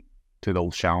immune to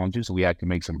those challenges. We had to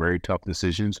make some very tough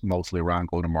decisions, mostly around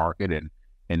go-to-market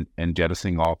and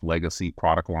jettisoning off legacy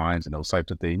product lines and those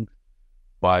types of things.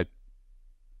 But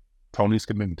Tony's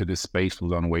commitment to this space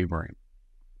was unwavering.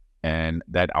 And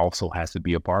that also has to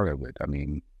be a part of it. I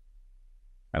mean,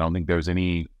 I don't think there's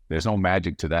no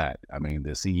magic to that. I mean,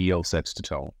 the CEO sets the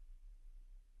tone.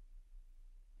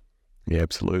 Yeah,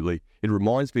 absolutely. It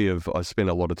reminds me of, I spent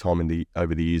a lot of time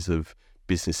over the years of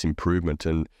business improvement,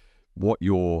 and what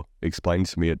you're explaining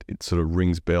to me, it sort of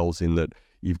rings bells in that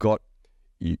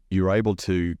you're able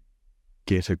to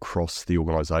get across the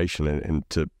organization and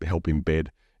to help embed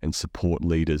and support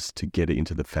leaders to get it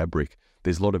into the fabric.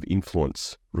 There's a lot of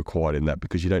influence required in that,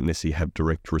 because you don't necessarily have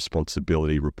direct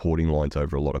responsibility reporting lines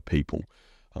over a lot of people.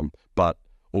 But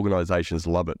organizations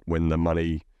love it when the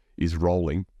money is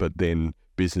rolling, but then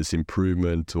business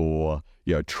improvement or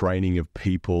training of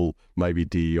people, maybe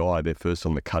DEI, they're first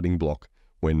on the cutting block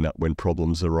when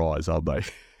problems arise, aren't they?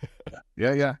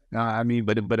 Yeah. No, I mean,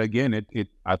 but again,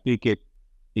 I think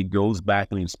it goes back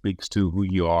and it speaks to who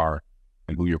you are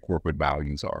and who your corporate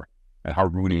values are and how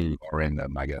rooted you are in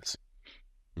them, I guess.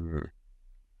 Mm.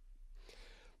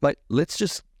 Mate,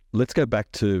 let's go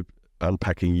back to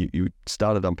unpacking. You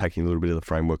started unpacking a little bit of the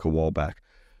framework a while back.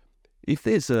 If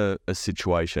there's a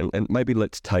situation, and maybe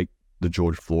let's take the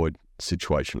George Floyd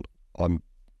situation. I'm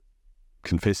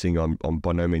confessing I'm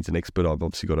by no means an expert. I've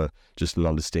obviously got just an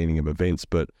understanding of events,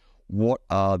 but what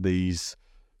are these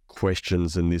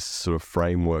questions and this sort of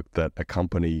framework that a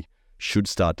company should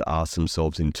start to ask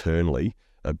themselves internally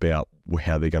about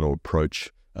how they're going to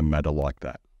approach a matter like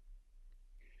that?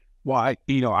 Well,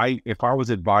 if I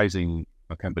was advising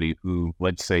a company who,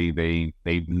 let's say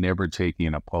they've never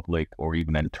taken a public or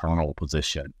even internal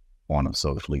position on a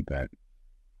social event,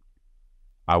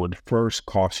 I would first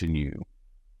caution you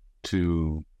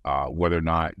to whether or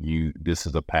not this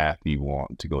is a path you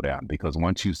want to go down, because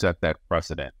once you set that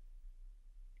precedent,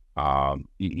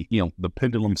 the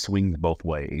pendulum swings both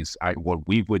ways. What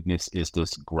we've witnessed is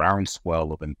this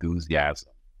groundswell of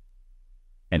enthusiasm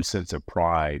and sense of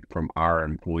pride from our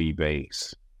employee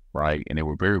base, right? And they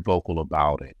were very vocal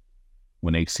about it.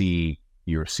 When they see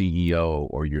your CEO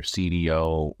or your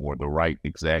CDO or the right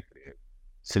executive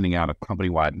sending out a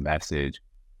company-wide message,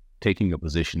 taking a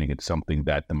position against something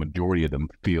that the majority of them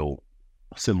feel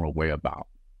a similar way about,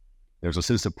 there's a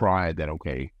sense of pride that,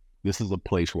 okay, this is a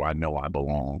place where I know I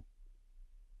belong.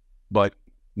 But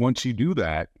once you do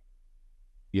that,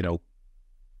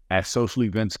 as social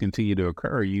events continue to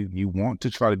occur, you want to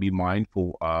try to be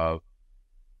mindful of,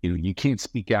 you can't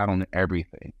speak out on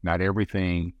everything. Not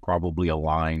everything probably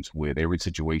aligns with, every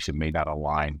situation may not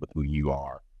align with who you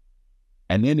are.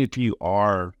 And then if you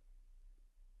are,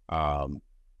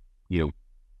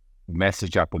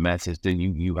 message after message, then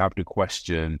you have to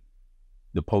question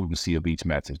the potency of each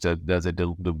message. Does it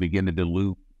begin to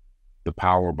dilute the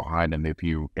power behind them? If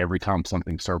every time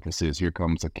something surfaces, here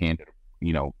comes a candid,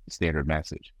 standard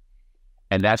message.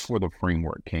 And that's where the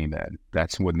framework came in.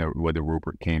 That's where the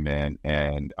rubric came in.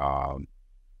 And,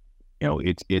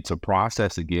 it's a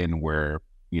process again where,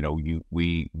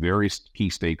 various key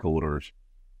stakeholders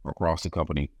across the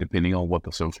company, depending on what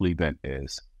the social event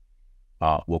is,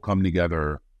 will come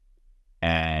together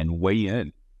and weigh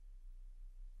in.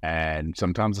 And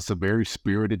sometimes it's a very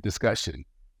spirited discussion.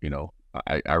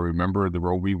 I remember the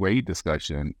Roe v. Wade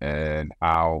discussion and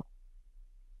how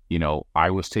I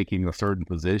was taking a certain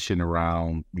position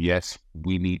around, yes,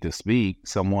 we need to speak.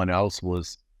 Someone else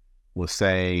was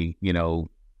saying,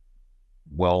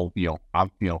 well,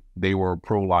 they were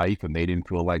pro-life and they didn't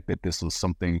feel like that this was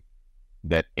something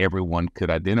that everyone could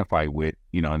identify with,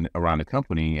 around the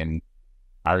company. And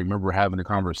I remember having a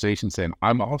conversation saying,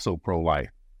 I'm also pro-life.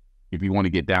 If you want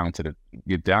to get down to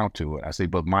it, I say,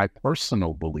 but my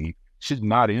personal belief should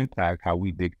not impact how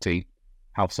we dictate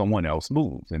how someone else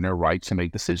moves and their right to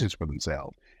make decisions for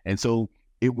themselves. And so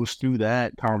it was through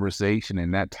that conversation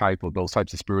and those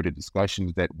types of spirited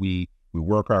discussions that we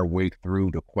work our way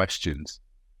through the questions.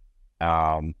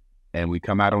 And we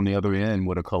come out on the other end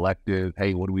with a collective,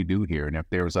 hey, what do we do here? And if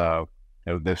there's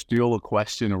still a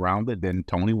question around it, then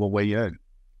Tony will weigh in.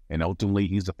 And ultimately,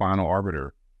 he's the final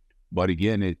arbiter. But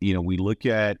again, we look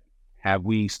at, have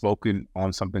we spoken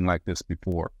on something like this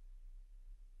before?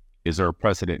 Is there a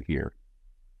precedent here?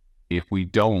 If we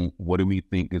don't, what do we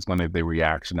think is going to be the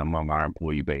reaction among our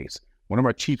employee base? One of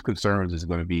our chief concerns is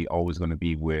always going to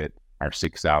be with our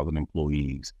 6,000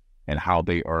 employees and how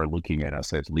they are looking at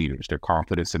us as leaders, their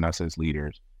confidence in us as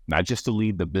leaders, not just to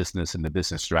lead the business and the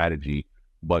business strategy,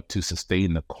 but to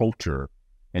sustain the culture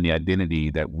and the identity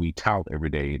that we tout every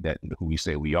day, who we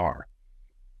say we are.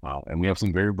 And we have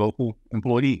some very vocal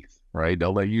employees, right?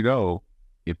 They'll let you know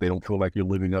if they don't feel like you're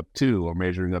living up to or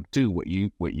measuring up to what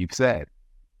you've said.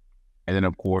 And then,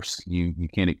 of course, you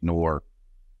can't ignore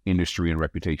industry and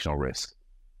reputational risk.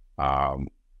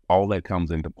 All that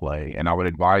comes into play. And I would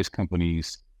advise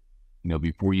companies,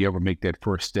 before you ever make that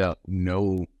first step,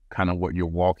 know kind of what you're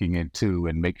walking into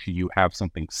and make sure you have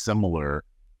something similar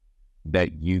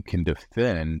that you can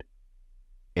defend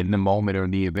in the moment or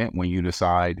in the event when you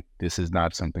decide this is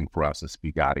not something for us to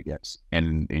speak out against.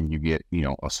 And you get,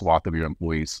 a swath of your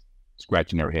employees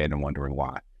scratching their head and wondering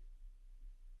why.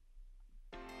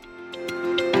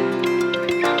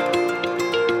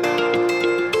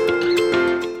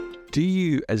 Do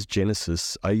you, as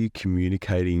Genesys, are you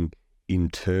communicating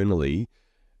internally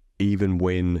even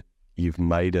when you've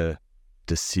made a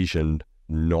decision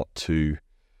not to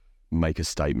make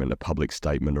a public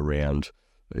statement around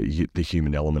the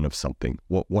human element of something?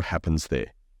 What happens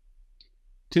there?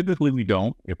 Typically, we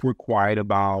don't. If we're quiet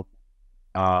about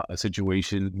a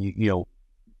situation,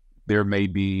 there may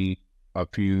be a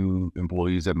few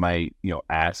employees that might,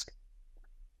 ask.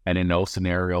 And in those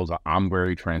scenarios, I'm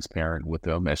very transparent with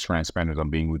them, as transparent as I'm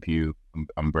being with you.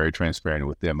 I'm very transparent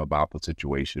with them about the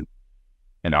situation.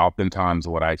 And oftentimes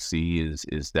what I see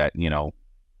is that,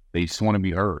 they just want to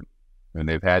be heard. And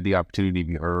they've had the opportunity to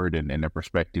be heard and their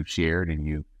perspective shared, and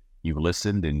you've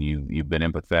listened and you've been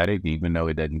empathetic, even though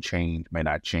it may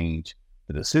not change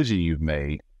the decision you've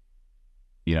made.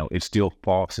 It still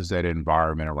fosters that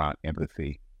environment around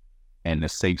empathy and a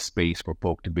safe space for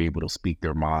folk to be able to speak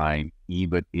their mind,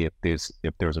 even if there's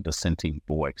a dissenting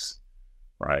voice,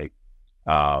 right?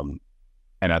 And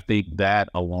I think that,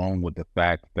 along with the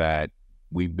fact that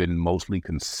we've been mostly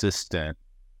consistent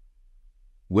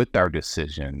with our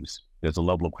decisions, there's a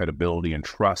level of credibility and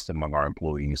trust among our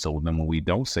employees. So then when we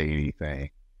don't say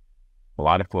anything, a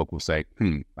lot of folk will say,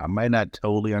 I might not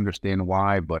totally understand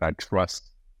why, but I trust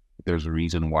there's a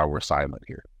reason why we're silent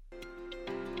here.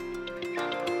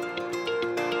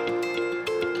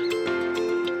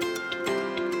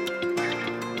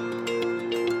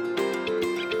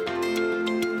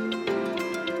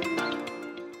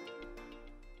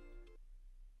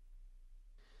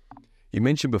 You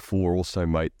mentioned before also,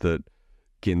 mate, that,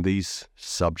 again, these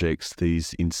subjects,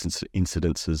 these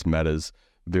incidences, matters,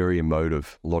 very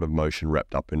emotive, a lot of emotion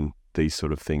wrapped up in these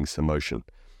sort of things, emotion.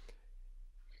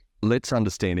 Let's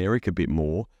understand Eric a bit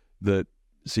more.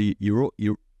 So you're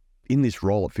in this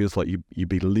role, it feels like you'd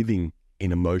be living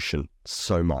in emotion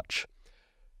so much.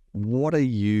 What do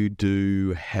you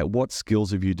do? What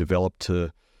skills have you developed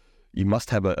you must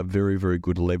have a very, very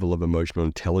good level of emotional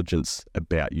intelligence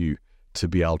about you to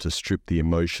be able to strip the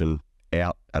emotion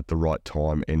out at the right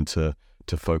time and to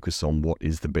focus on what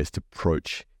is the best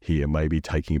approach here, maybe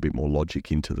taking a bit more logic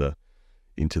into the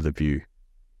view.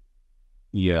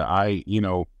 Yeah, I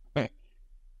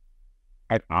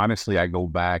honestly, I go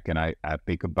back and I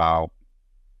think about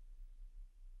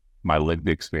my lived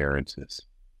experiences.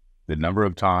 The number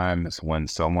of times when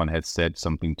someone had said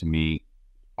something to me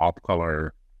off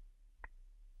color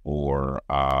or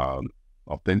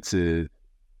offensive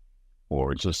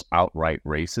or just outright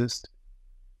racist,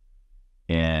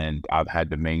 and I've had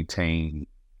to maintain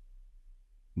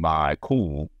my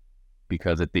cool,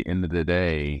 because at the end of the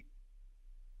day,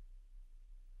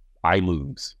 I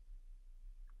lose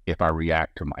if I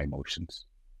react to my emotions.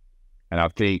 And I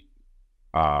think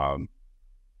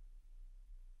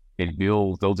it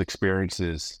builds, those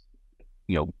experiences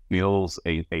builds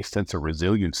a sense of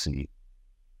resiliency,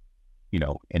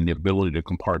 and the ability to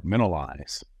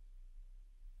compartmentalize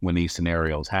when these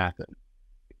scenarios happen.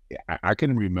 I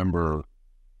can remember,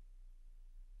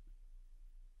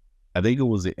 I think it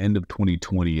was the end of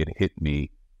 2020, it hit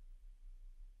me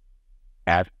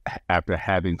after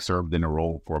having served in a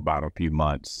role for about a few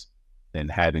months and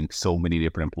having so many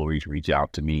different employees reach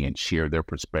out to me and share their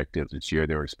perspectives and share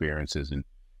their experiences and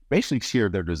basically share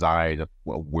their desire of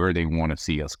where they want to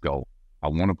see us go. I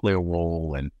want to play a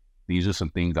role, and these are some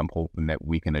things I'm hoping that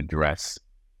we can address,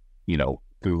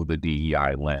 through the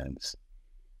DEI lens.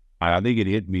 I think it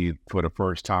hit me for the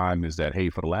first time is that, hey,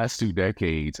 for the last 2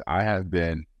 decades, I have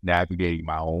been navigating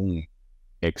my own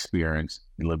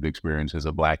lived experience as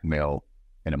a Black male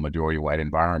in a majority white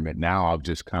environment. Now I've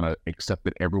just kind of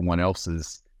accepted everyone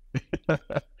else's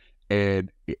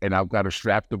and I've got to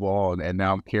strap them on, and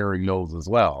now I'm carrying those as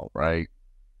well, right?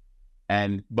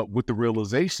 But with the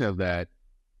realization of that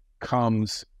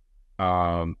comes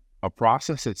a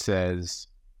process that says,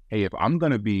 hey, if I'm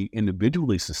going to be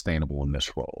individually sustainable in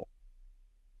this role,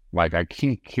 like I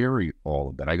can't carry all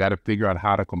of that. I got to figure out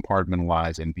how to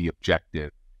compartmentalize and be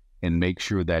objective and make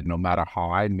sure that no matter how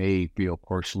I may feel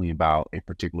personally about a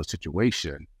particular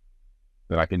situation,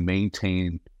 that I can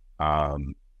maintain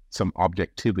some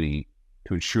objectivity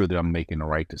to ensure that I'm making the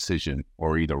right decision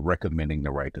or either recommending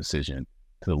the right decision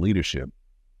to the leadership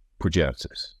for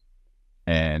Genesys.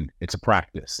 And it's a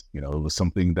practice, it was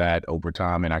something that over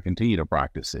time, and I continue to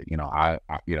practice it.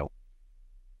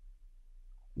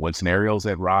 When scenarios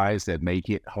that rise that make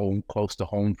it close to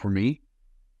home for me,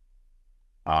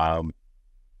 I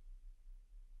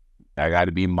got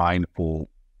to be mindful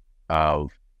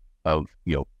of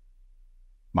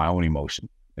my own emotion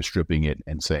and stripping it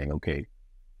and saying, okay,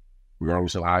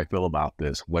 regardless of how I feel about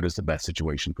this, what is the best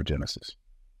situation for Genesys?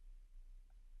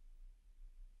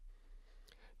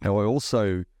 Now, I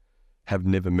also have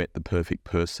never met the perfect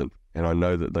person, and I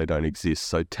know that they don't exist.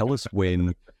 So tell us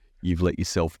when you've let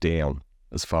yourself down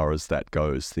as far as that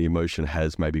goes. The emotion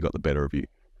has maybe got the better of you.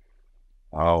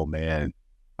 Oh, man.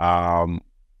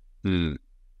 It's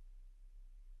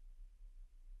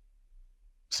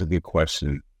a good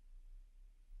question.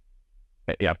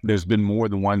 Yeah, there's been more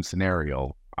than one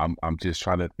scenario. I'm just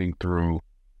trying to think through,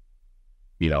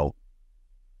 a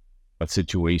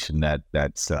situation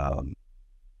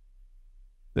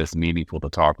that's meaningful to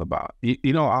talk about.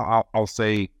 I'll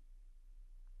say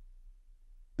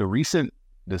the recent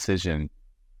decision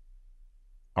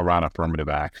around affirmative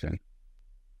action.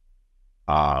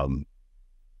 My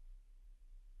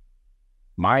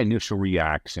initial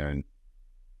reaction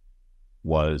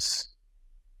was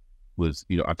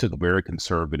I took a very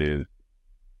conservative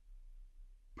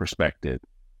perspective,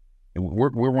 and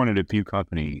we're one of the few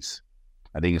companies.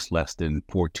 I think it's less than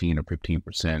 14 or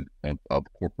 15% of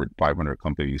corporate 500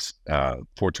 companies,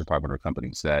 Fortune 500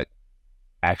 companies that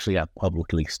actually have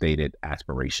publicly stated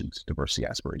aspirations, diversity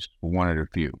aspirations. We're one of the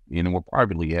few. We're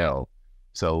privately held.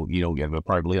 So, you have a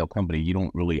privately held company, you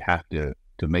don't really have to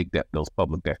make those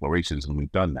public declarations, and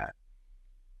we've done that.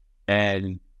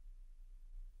 And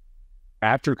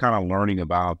after kind of learning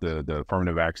about the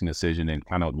affirmative action decision and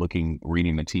kind of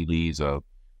reading the tea leaves of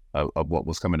what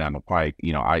was coming down the pike,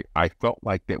 I felt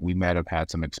like that we might have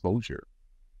had some exposure,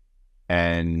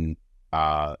 and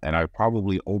I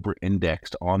probably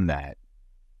over-indexed on that,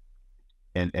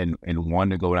 and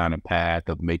wanted to go down a path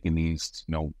of making these,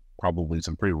 probably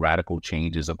some pretty radical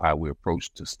changes of how we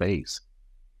approach the space.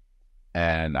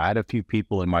 And I had a few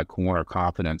people in my corner of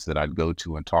confidence that I'd go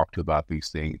to and talk to about these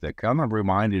things that kind of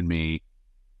reminded me,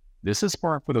 this is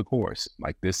par for the course.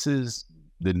 Like, this is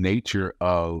the nature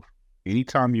of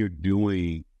anytime you're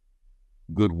doing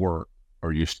good work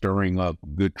or you're stirring up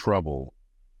good trouble,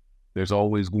 there's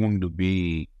always going to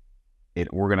be an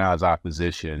organized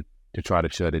opposition to try to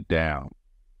shut it down.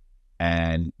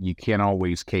 And you can't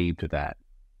always cave to that.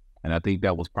 And I think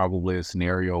that was probably a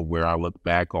scenario where I look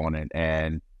back on it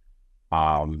and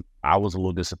I was a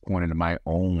little disappointed in my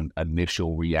own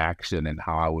initial reaction and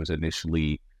how I was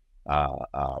initially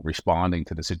responding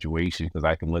to the situation, because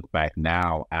I can look back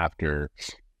now after,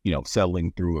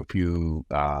 settling through a few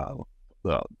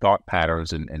thought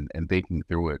patterns and thinking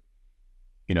through it,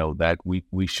 that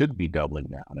we should be doubling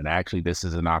down. And actually, this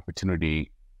is an opportunity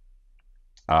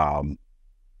for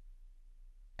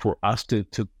us to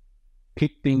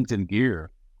kick things in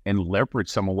gear and leverage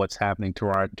some of what's happening to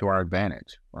our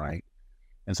advantage, right?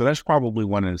 And so that's probably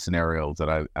one of the scenarios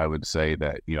that I would say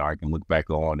that, I can look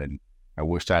back on, and I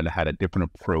wish I'd had a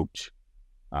different approach.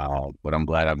 But I'm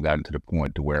glad I've gotten to the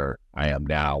point to where I am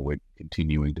now with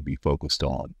continuing to be focused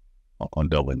on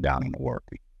doubling down on the work.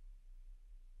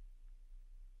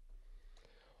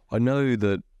 I know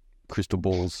that crystal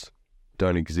balls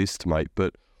don't exist, mate,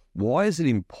 but why is it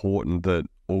important that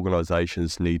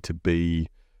organisations need to be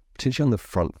potentially on the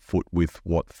front foot with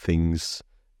what things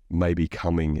may be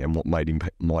coming and what might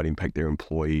impact their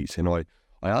employees? And I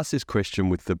ask this question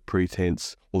with the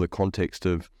pretense or the context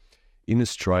of, in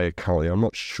Australia currently, I'm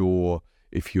not sure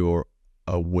if you're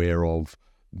aware of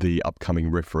the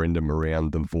upcoming referendum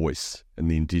around the voice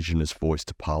and the Indigenous voice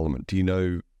to Parliament. Do you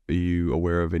know, are you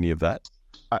aware of any of that?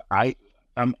 I'm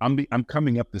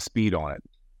coming up to speed on it.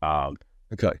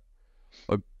 Okay.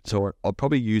 So I'll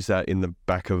probably use that in the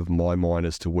back of my mind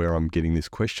as to where I'm getting this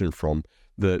question from,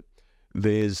 that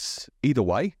there's either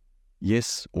way,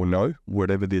 yes or no,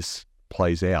 whatever this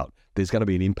plays out, there's going to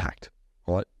be an impact,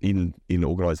 right, in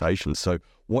organisations. So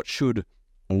what should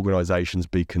organisations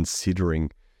be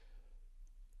considering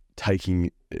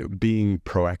being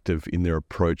proactive in their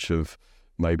approach of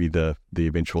maybe the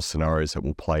eventual scenarios that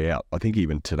will play out? I think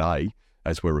even today,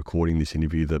 as we're recording this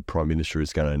interview, the Prime Minister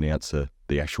is going to announce the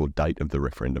actual date of the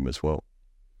referendum as well.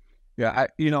 Yeah,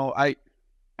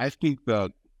 I think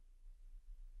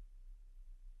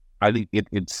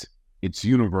it's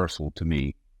universal to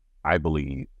me. I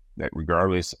believe that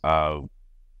regardless of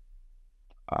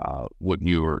what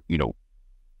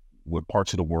what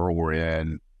parts of the world we're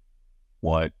in,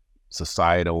 what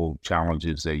societal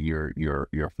challenges that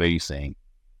you're facing,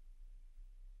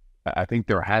 I think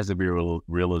there has to be a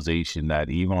realization that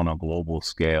even on a global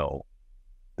scale,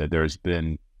 that there's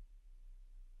been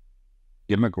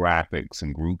demographics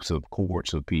and groups of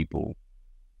cohorts of people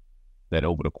that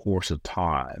over the course of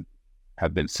time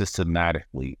have been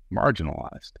systematically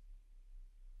marginalized,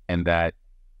 and that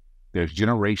there's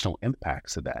generational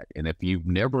impacts of that. And if you've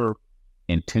never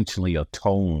intentionally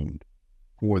atoned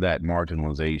for that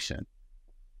marginalization,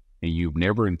 and you've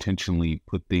never intentionally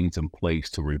put things in place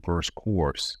to reverse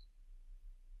course,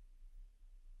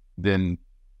 then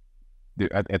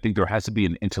I think there has to be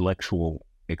an intellectual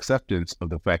acceptance of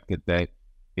the fact that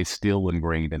it's still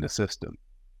ingrained in the system.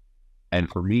 And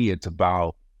for me, it's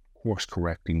about course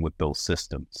correcting with those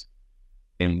systems.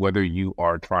 And whether you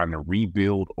are trying to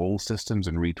rebuild old systems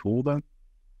and retool them,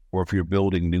 or if you're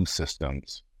building new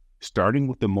systems, starting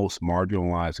with the most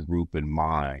marginalized group in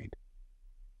mind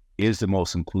is the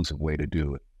most inclusive way to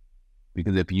do it.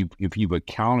 Because if you've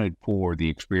accounted for the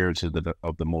experiences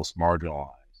of the most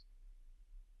marginalized,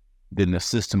 then the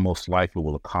system most likely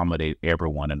will accommodate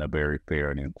everyone in a very fair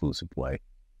and inclusive way.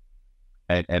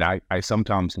 And I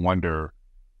sometimes wonder,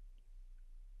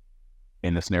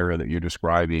 in the scenario that you're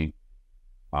describing,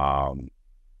 and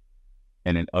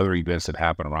in other events that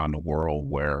happen around the world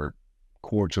where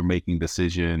courts are making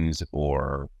decisions,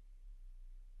 or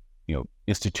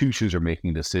institutions are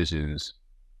making decisions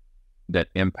that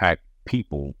impact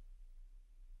people,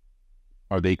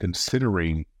 are they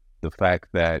considering the fact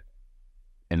that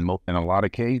in a lot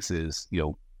of cases,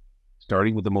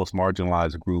 starting with the most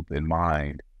marginalized group in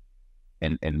mind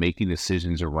and making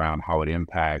decisions around how it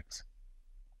impacts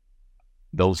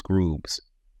those groups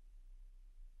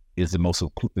is the most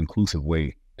inclusive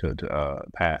way to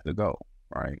path to go,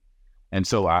 right? And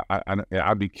so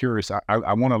I'd be curious.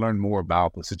 I want to learn more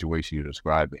about the situation you're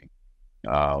describing.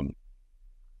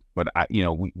 But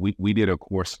we did a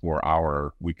course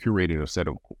we curated a set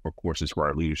of courses for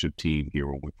our leadership team here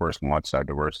when we first launched our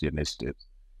diversity initiatives.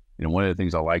 And one of the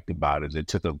things I liked about it is it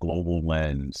took a global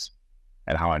lens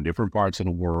at how in different parts of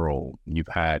the world you've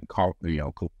had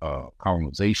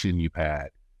colonization, you've had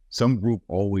some group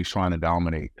always trying to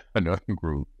dominate another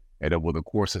group, and over the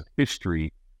course of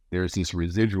history, there's this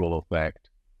residual effect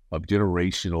of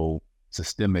generational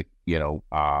systemic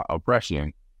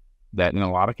oppression that in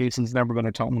a lot of cases is never going to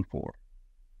atone for.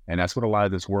 And that's what a lot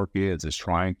of this work is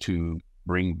trying to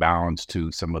bring balance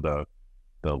to some of the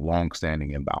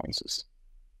long-standing imbalances.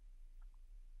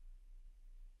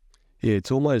 Yeah,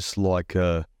 it's almost like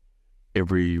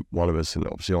every one of us, and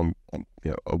obviously I'm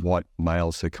a white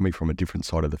male, so coming from a different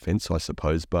side of the fence, I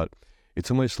suppose, but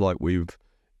it's almost like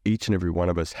each and every one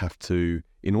of us have to,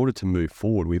 in order to move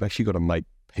forward, we've actually got to make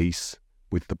peace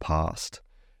with the past.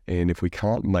 And if we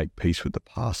can't make peace with the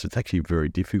past, it's actually very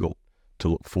difficult to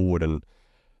look forward. And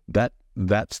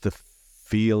that's the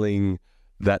feeling,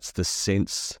 that's the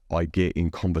sense I get in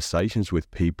conversations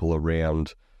with people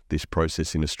around this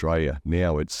process in Australia.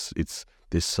 Now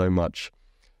there's so much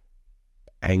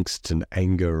angst and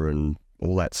anger and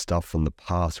all that stuff from the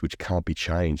past which can't be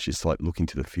changed. It's like looking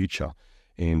to the future.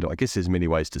 And I guess there's many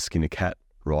ways to skin a cat,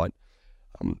 right?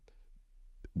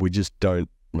 We just don't.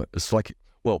 It's like,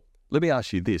 well, let me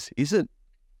ask you this: is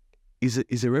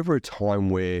there ever a time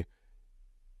where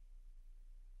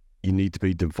you need to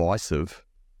be divisive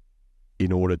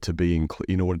in order to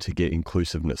get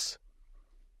inclusiveness?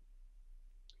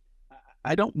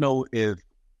 I don't know if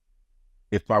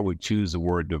I would choose the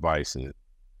word divisive.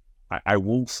 I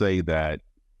will say that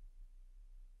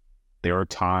there are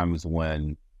times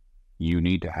when you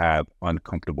need to have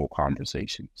uncomfortable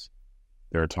conversations.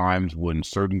 There are times when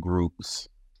certain groups,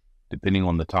 depending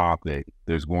on the topic,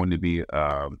 there's going to be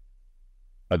a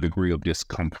degree of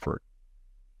discomfort,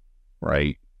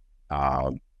 right?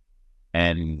 And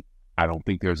I don't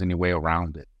think there's any way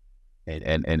around it.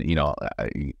 And you know,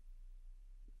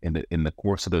 in the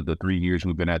course of the 3 years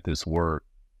we've been at this work,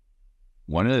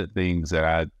 one of the things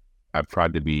that I've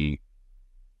tried to be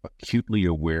acutely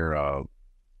aware of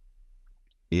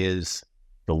is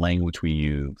the language we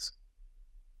use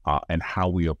and how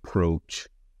we approach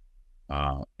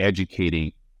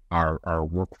educating our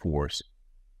workforce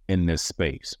in this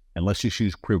space. And let's just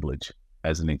use privilege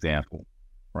as an example,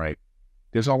 right?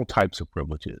 There's all types of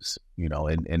privileges, you know,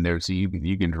 and there's you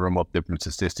can drum up different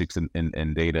statistics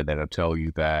and data that'll tell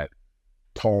you that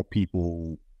tall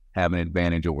people have an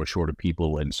advantage over shorter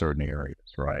people in certain areas,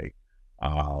 right?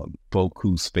 Folk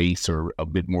whose face are a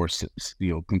bit more,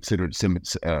 considered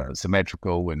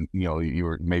symmetrical, and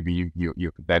that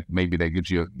gives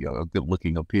you a good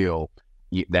looking appeal.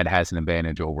 That has an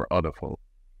advantage over other folk.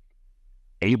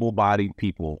 Able-bodied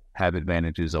people have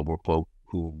advantages over folk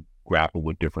who grapple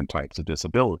with different types of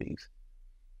disabilities.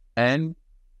 And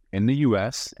in the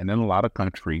U.S. and in a lot of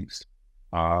countries,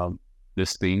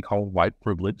 this thing called white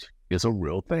privilege is a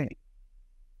real thing.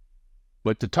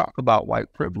 But to talk about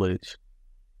white privilege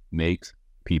makes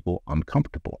people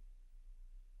uncomfortable.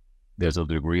 There's a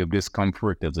degree of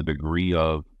discomfort. There's a degree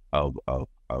of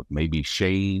maybe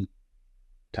shame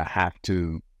to have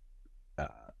to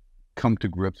come to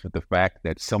grips with the fact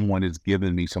that someone is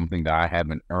giving me something that I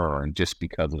haven't earned just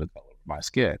because of the color of my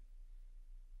skin.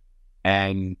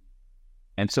 And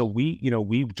so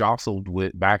we've jostled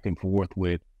with back and forth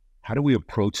with how do we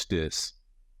approach this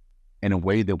in a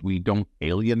way that we don't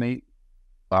alienate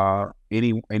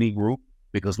any group,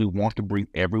 because we want to bring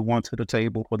everyone to the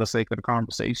table for the sake of the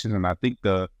conversation. And I think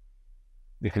the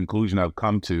conclusion I've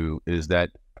come to is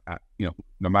that no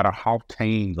matter how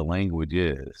tame the language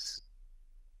is,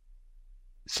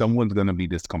 someone's going to be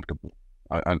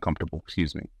uncomfortable.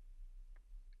 Excuse me.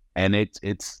 And in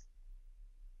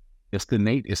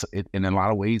a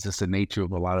lot of ways, it's the nature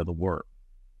of a lot of the work.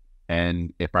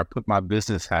 And if I put my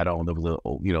business hat on,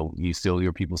 you still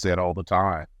hear people say it all the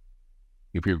time.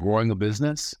 If you're growing a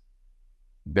business,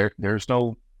 there's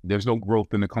no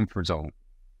growth in the comfort zone.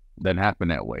 Doesn't happen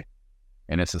that way.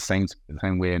 And it's the same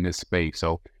way in this space.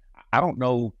 So I don't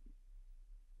know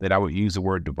that I would use the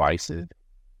word divisive,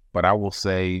 but I will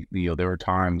say, there are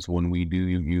times when we do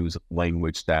use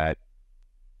language that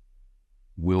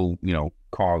will,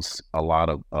 cause a lot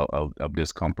of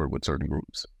discomfort with certain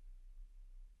groups.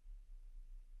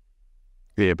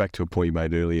 Yeah, back to a point you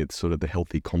made earlier, it's sort of the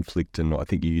healthy conflict, and I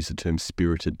think you used the term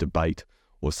spirited debate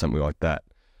or something like that,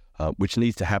 which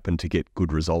needs to happen to get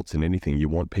good results in anything. You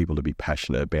want people to be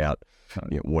passionate about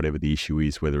whatever the issue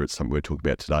is, whether it's something we're talking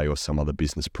about today or some other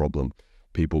business problem.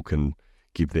 People can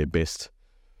give their best,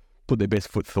 put their best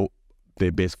foot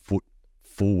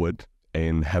forward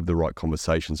and have the right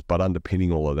conversations. But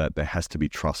underpinning all of that, there has to be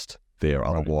trust there.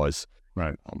 Right. Otherwise,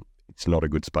 it's not a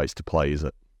good space to play, is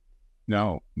it?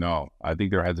 No. I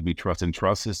think there has to be trust. And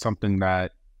trust is something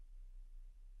that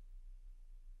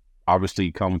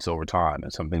obviously comes over time.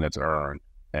 It's something that's earned.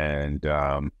 And,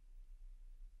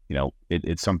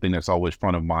 it's something that's always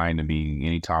front of mind to me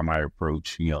anytime I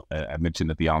approach, I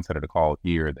mentioned at the onset of the call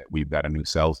here that we've got a new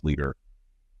sales leader.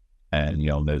 And,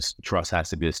 this trust has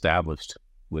to be established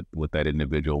with that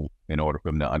individual in order for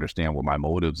him to understand what my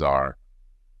motives are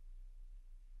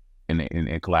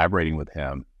in collaborating with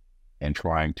him and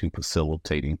trying to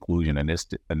facilitate inclusion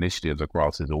initiatives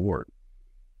across his org.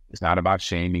 It's not about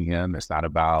shaming him. It's not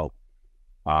about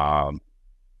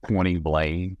pointing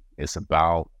blame. It's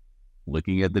about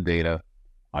looking at the data,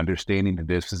 understanding the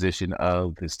disposition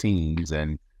of his teams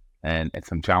and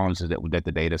some challenges that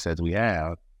the data says we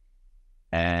have,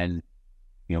 and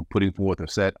putting forth a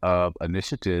set of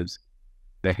initiatives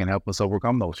that can help us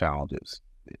overcome those challenges.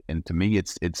 And to me,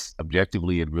 it's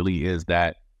objectively, it really is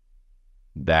that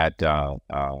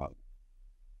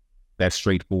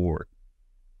straightforward.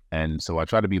 And so I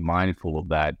try to be mindful of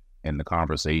that in the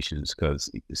conversations,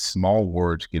 because small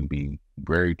words can be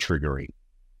very triggering,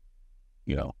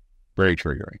 very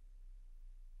triggering.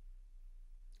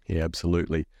 Yeah,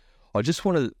 absolutely. I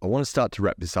want to start to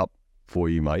wrap this up for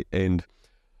you, mate. And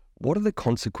what are the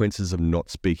consequences of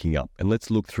not speaking up? And let's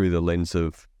look through the lens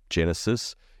of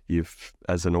Genesys. You've,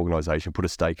 as an organisation, put a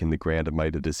stake in the ground and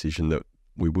made a decision that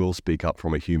we will speak up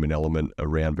from a human element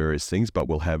around various things, but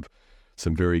we'll have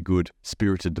some very good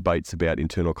spirited debates about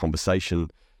internal conversation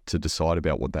to decide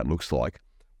about what that looks like.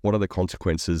 What are the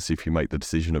consequences if you make the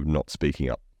decision of not speaking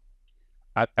up?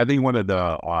 I think one of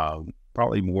the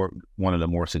one of the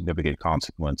more significant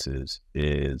consequences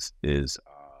is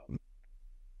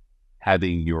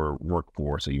having your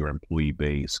workforce or your employee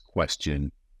base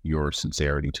question your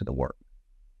sincerity to the work,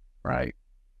 right?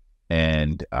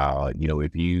 And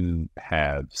if you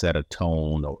have set a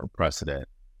tone or a precedent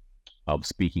of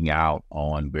speaking out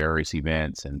on various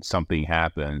events, and something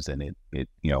happens, and it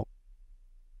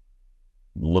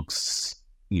looks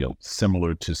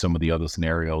similar to some of the other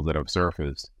scenarios that have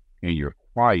surfaced, and you're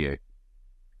quiet,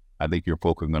 I think your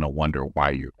folk are going to wonder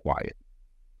why you're quiet.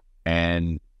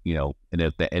 And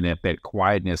if that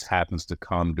quietness happens to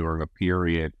come during a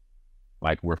period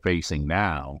like we're facing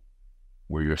now,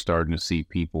 where you're starting to see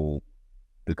people,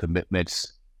 the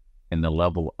commitments and the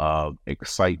level of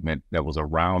excitement that was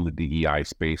around the DEI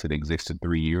space that existed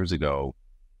 3 years ago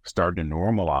starting to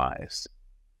normalize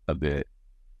a bit,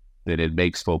 then it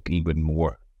makes folk even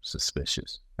more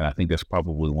suspicious. And I think that's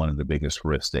probably one of the biggest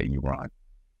risks that you run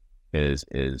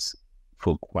is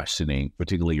folk questioning,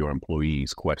 particularly your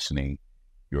employees questioning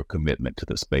your commitment to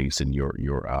the space and your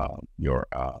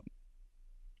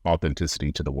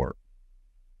authenticity to the work.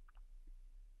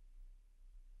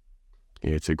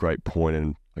 Yeah, it's a great point.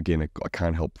 And again, I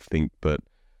can't help think, but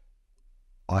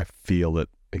I feel that,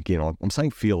 again, I'm saying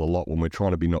feel a lot when we're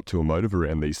trying to be not too emotive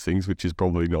around these things, which is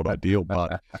probably not ideal,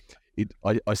 but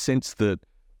I sense that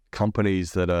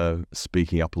companies that are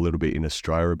speaking up a little bit in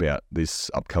Australia about this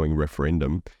upcoming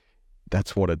referendum,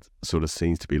 that's what it sort of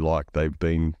seems to be like. They've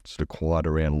been sort of quiet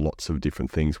around lots of different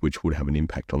things which would have an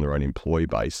impact on their own employee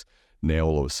base. Now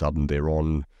all of a sudden they're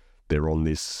on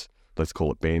this, let's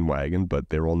call it bandwagon, but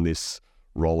they're on this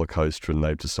roller coaster and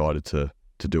they've decided to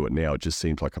do it now. It just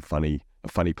seems like a funny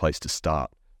place to start,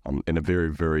 and a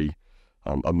very, very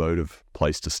emotive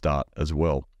place to start as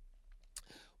well.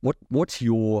 What's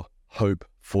your hope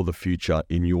for the future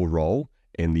in your role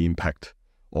and the impact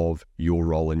of your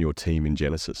role and your team in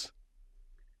Genesys?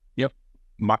 Yep.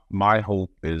 My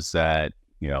hope is that,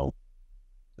 the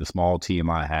small team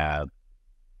I have,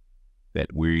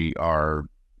 that we are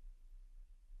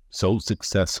so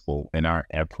successful in our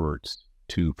efforts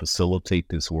to facilitate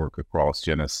this work across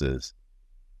Genesys,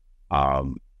 that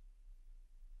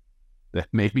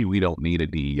maybe we don't need a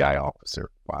DEI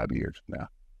officer 5 years from now.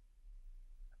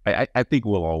 I think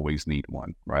we'll always need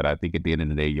one, right? I think at the end of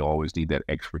the day, you always need that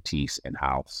expertise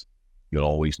in-house. You'll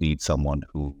always need someone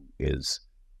who is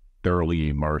thoroughly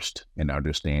immersed in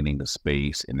understanding the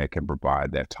space and that can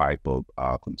provide that type of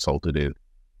consultative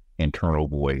internal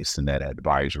voice and that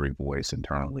advisory voice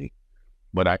internally.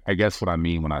 But I guess what I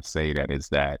mean when I say that is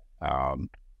that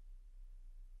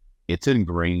it's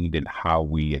ingrained in how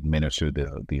we administer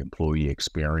the employee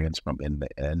experience from end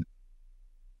to end.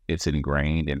 It's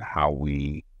ingrained in how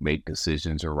we make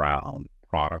decisions around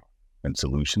product and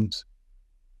solutions,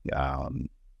 how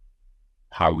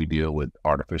we deal with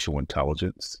artificial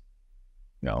intelligence.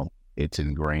 It's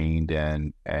ingrained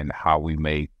in how we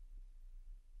make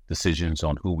decisions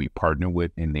on who we partner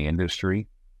with in the industry,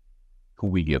 who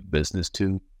we give business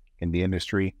to in the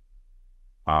industry,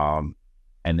 and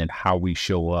then how we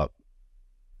show up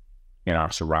in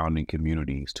our surrounding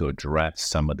communities to address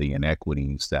some of the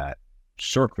inequities that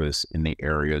surface in the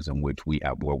areas in which we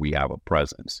have a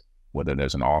presence, whether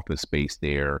there's an office space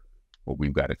there, or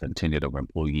we've got a contingent of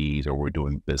employees, or we're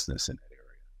doing business in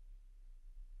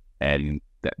that area. And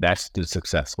that's the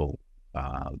successful,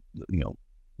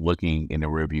 looking in the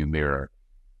rearview mirror.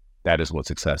 That is what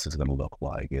success is going to look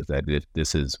like. Is that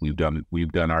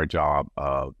we've done our job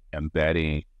of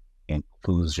embedding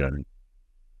inclusion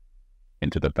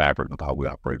into the fabric of how we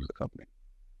operate as a company.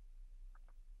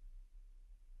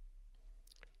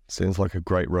 Sounds like a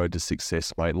great road to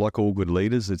success, mate. Like all good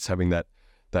leaders, it's having that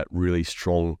really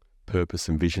strong purpose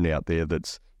and vision out there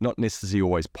that's not necessarily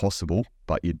always possible,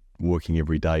 but you're working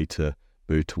every day to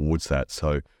move towards that.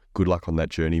 So good luck on that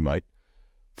journey, mate.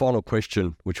 Final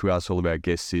question, which we ask all of our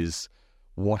guests, is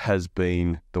what has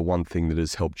been the one thing that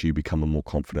has helped you become a more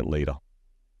confident leader?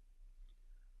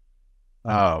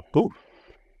 I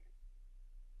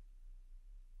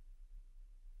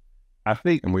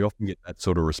think, and we often get that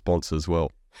sort of response as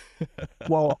well.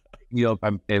 Well,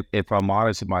 if I'm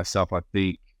honest with myself, I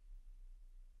think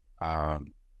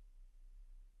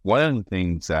one of the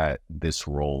things that this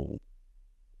role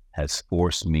has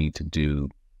forced me to do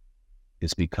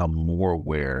is become more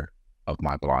aware of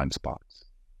my blind spots,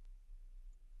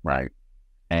 right?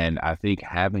 And I think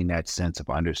having that sense of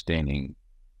understanding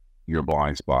your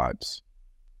blind spots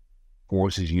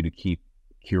forces you to keep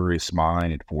curious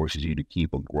mind. It forces you to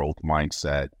keep a growth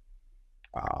mindset.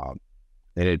 And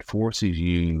it forces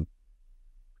you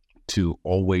to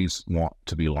always want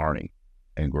to be learning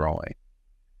and growing.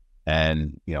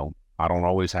 And, I don't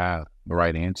always have the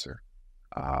right answer.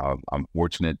 I'm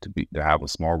fortunate to have a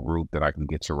small group that I can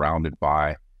get surrounded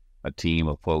by, a team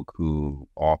of folk who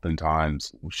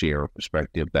oftentimes share a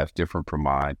perspective that's different from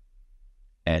mine.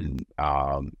 And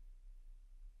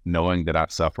knowing that I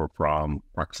suffer from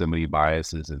proximity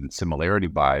biases and similarity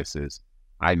biases,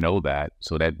 I know that.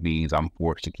 So that means I'm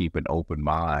forced to keep an open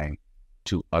mind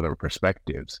to other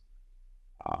perspectives.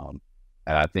 And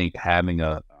I think having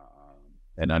an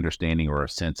understanding or a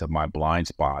sense of my blind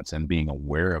spots and being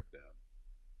aware of them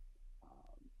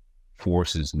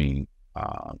forces me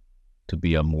to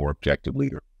be a more objective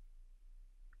leader.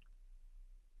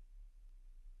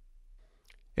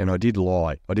 And I did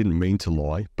lie. I didn't mean to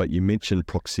lie, but you mentioned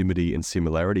proximity and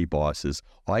similarity biases.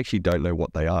 I actually don't know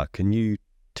what they are. Can you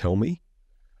tell me?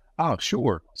 Oh,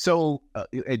 sure. So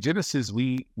at Genesys,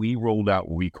 we rolled out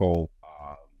what we call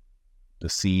the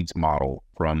SEEDS model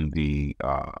from the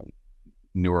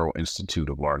Neuro Institute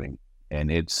of Learning. And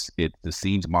the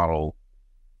SEEDS model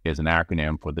is an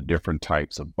acronym for the different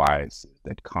types of biases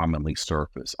that commonly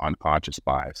surface, unconscious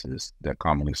biases that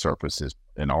commonly surfaces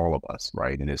in all of us,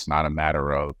 right? And it's not a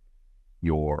matter of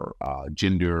your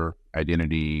gender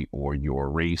identity or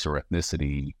your race or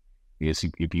ethnicity.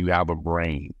 If you have a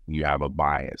brain, you have a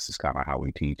bias. It's kind of how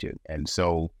we teach it. And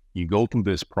so you go through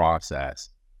this process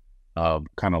of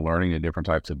kind of learning the different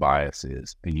types of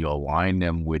biases, and you align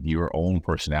them with your own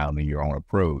personality, your own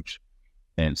approach.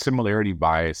 And similarity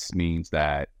bias means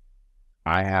that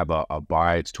I have a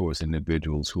bias towards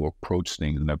individuals who approach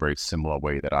things in a very similar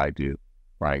way that I do,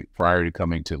 right? Prior to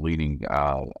coming to leading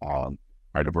our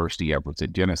diversity efforts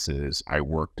at Genesys, I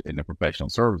worked in the professional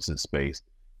services space,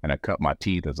 and I cut my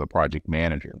teeth as a project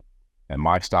manager. And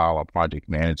my style of project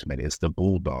management is the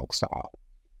bulldog style.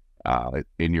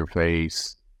 In your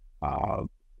face,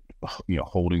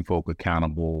 holding folk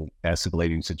accountable,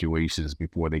 escalating situations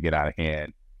before they get out of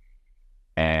hand.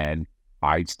 And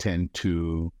I tend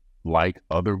to like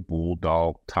other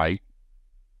bulldog type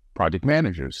project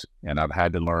managers. And I've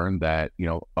had to learn that,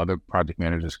 other project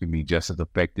managers can be just as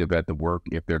effective at the work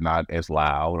if they're not as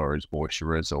loud or as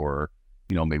boisterous, or,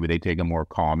 maybe they take a more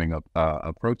calming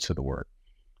approach to the work.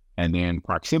 And then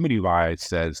proximity bias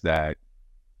says that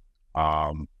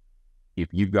if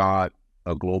you've got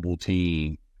a global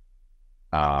team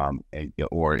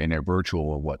or in a virtual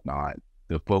or whatnot,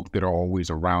 the folk that are always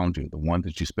around you, the ones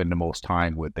that you spend the most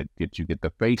time with, that you get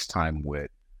the face time with,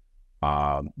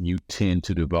 you tend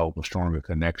to develop a stronger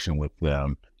connection with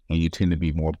them, and you tend to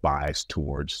be more biased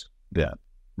towards them,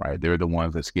 right? They're the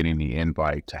ones that's getting the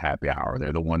invite to happy hour.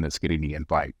 They're the one that's getting the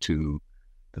invite to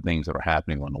the things that are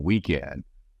happening on the weekend.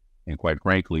 And quite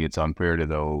frankly, it's unfair to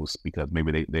those, because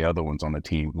maybe the other ones on the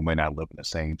team who may not live in the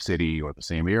same city or the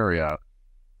same area,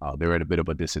 they're at a bit of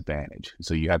a disadvantage.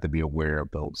 So you have to be aware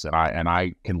of those. And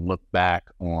I can look back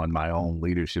on my own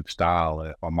leadership style.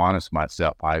 If I'm honest with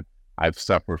myself, I've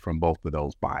suffered from both of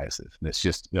those biases. And it's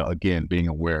just, again, being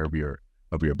aware of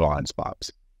your blind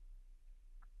spots.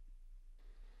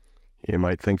 Yeah,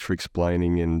 mate, thanks for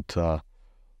explaining. And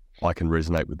I can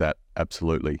resonate with that.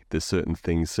 Absolutely. There's certain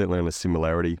things, certainly on a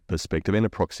similarity perspective and a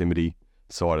proximity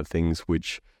side of things,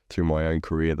 which through my own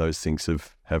career, those things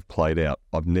have played out.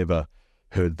 I've never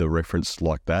heard the reference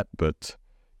like that, but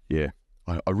yeah,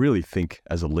 I really think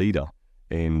as a leader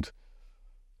and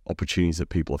opportunities that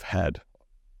people have had,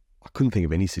 I couldn't think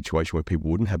of any situation where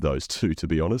people wouldn't have those too, to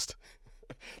be honest.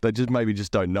 They maybe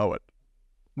just don't know it.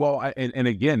 Well, and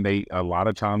again, a lot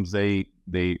of times they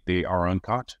are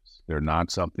unconscious. They're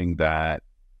not something that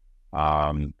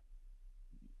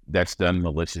that's done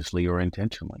maliciously or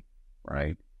intentionally,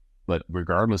 right? But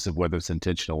regardless of whether it's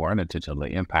intentional or unintentional, the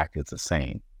impact is the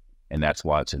same. And that's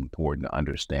why it's important to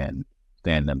understand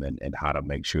them and how to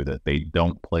make sure that they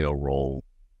don't play a role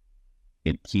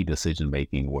in key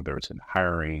decision-making, whether it's in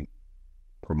hiring,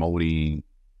 promoting,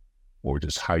 or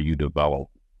just how you develop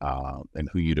and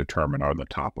who you determine are the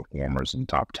top performers and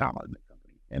top talent in the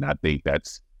company. And I think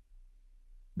that's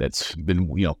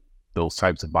been, those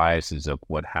types of biases of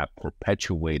what have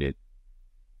perpetuated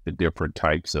the different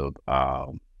types of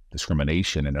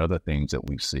discrimination and other things that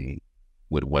we see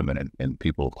with women and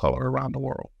people of color around the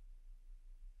world.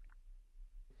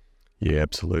 Yeah,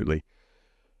 absolutely.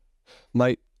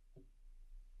 Mate,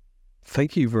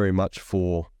 thank you very much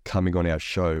for coming on our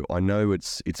show. I know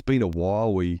it's been a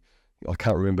while. I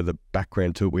can't remember the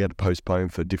background to it. We had to postpone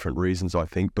for different reasons, I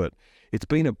think, but it's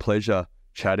been a pleasure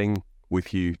chatting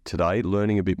with you today,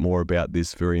 learning a bit more about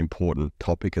this very important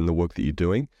topic and the work that you're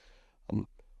doing.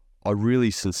 I really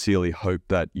sincerely hope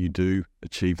that you do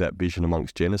achieve that vision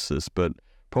amongst Genesys, but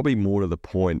probably more to the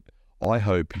point, I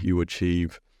hope you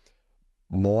achieve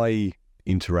my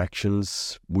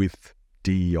interactions with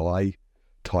DEI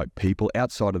type people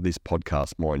outside of this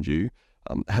podcast, mind you,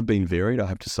 have been varied, I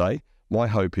have to say. My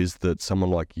hope is that someone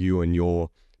like you and your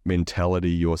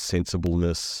mentality, your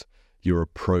sensibleness, your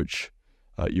approach,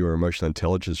 your emotional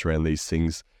intelligence around these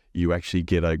things, you actually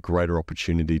get a greater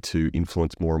opportunity to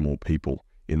influence more and more people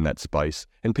in that space,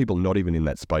 and people not even in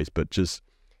that space, but just,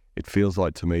 it feels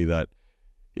like to me that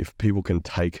if people can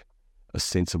take a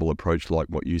sensible approach like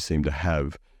what you seem to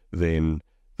have, then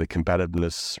the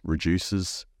combativeness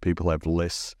reduces, people have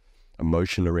less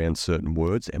emotion around certain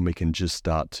words, and we can just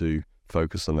start to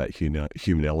focus on that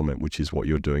human element, which is what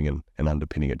you're doing and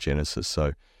underpinning at Genesys.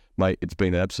 So, mate, it's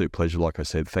been an absolute pleasure. Like I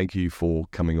said, thank you for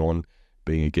coming on,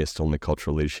 being a guest on the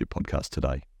Cultural Leadership Podcast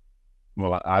today.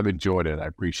 Well, I've enjoyed it. I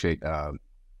appreciate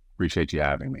you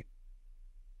having me.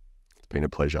 It's been a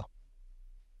pleasure.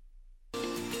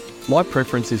 My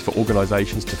preference is for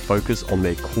organisations to focus on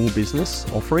their core business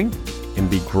offering and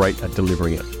be great at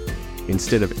delivering it,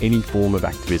 instead of any form of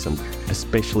activism,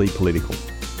 especially political.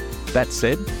 That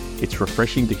said, it's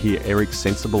refreshing to hear Eric's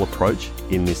sensible approach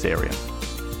in this area.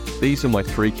 These are my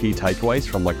 3 key takeaways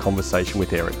from my conversation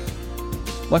with Eric.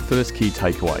 My first key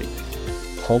takeaway: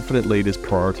 confident leaders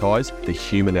prioritise the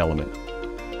human element.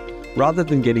 Rather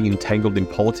than getting entangled in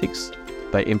politics,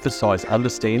 they emphasise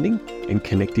understanding and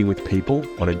connecting with people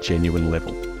on a genuine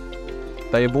level.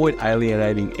 They avoid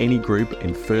alienating any group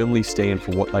and firmly stand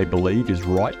for what they believe is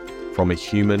right from a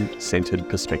human-centred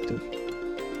perspective.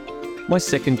 My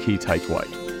second key takeaway: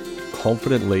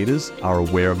 confident leaders are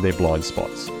aware of their blind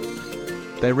spots.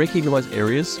 They recognise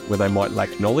areas where they might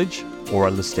lack knowledge or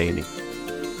understanding.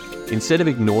 Instead of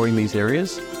ignoring these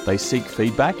areas, they seek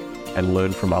feedback and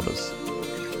learn from others.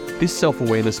 This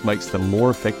self-awareness makes them more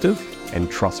effective and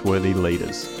trustworthy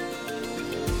leaders.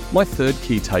 My third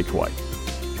key takeaway: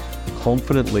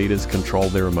 confident leaders control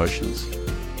their emotions.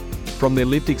 From their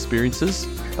lived experiences,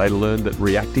 they learn that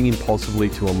reacting impulsively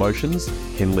to emotions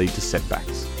can lead to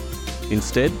setbacks.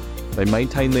 Instead, they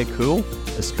maintain their cool,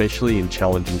 especially in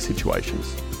challenging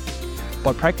situations.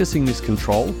 By practicing this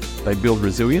control, they build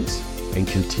resilience and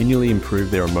continually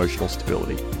improve their emotional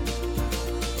stability.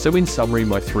 So in summary,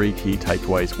 my 3 key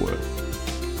takeaways were: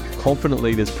 confident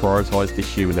leaders prioritise the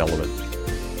human element.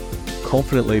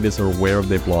 Confident leaders are aware of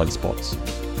their blind spots.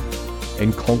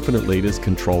 And confident leaders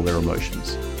control their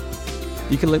emotions.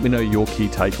 You can let me know your key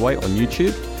takeaway on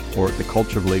YouTube or at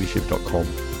thecultureofleadership.com.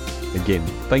 Again,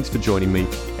 thanks for joining me,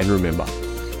 and remember,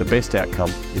 the best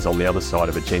outcome is on the other side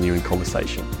of a genuine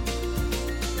conversation.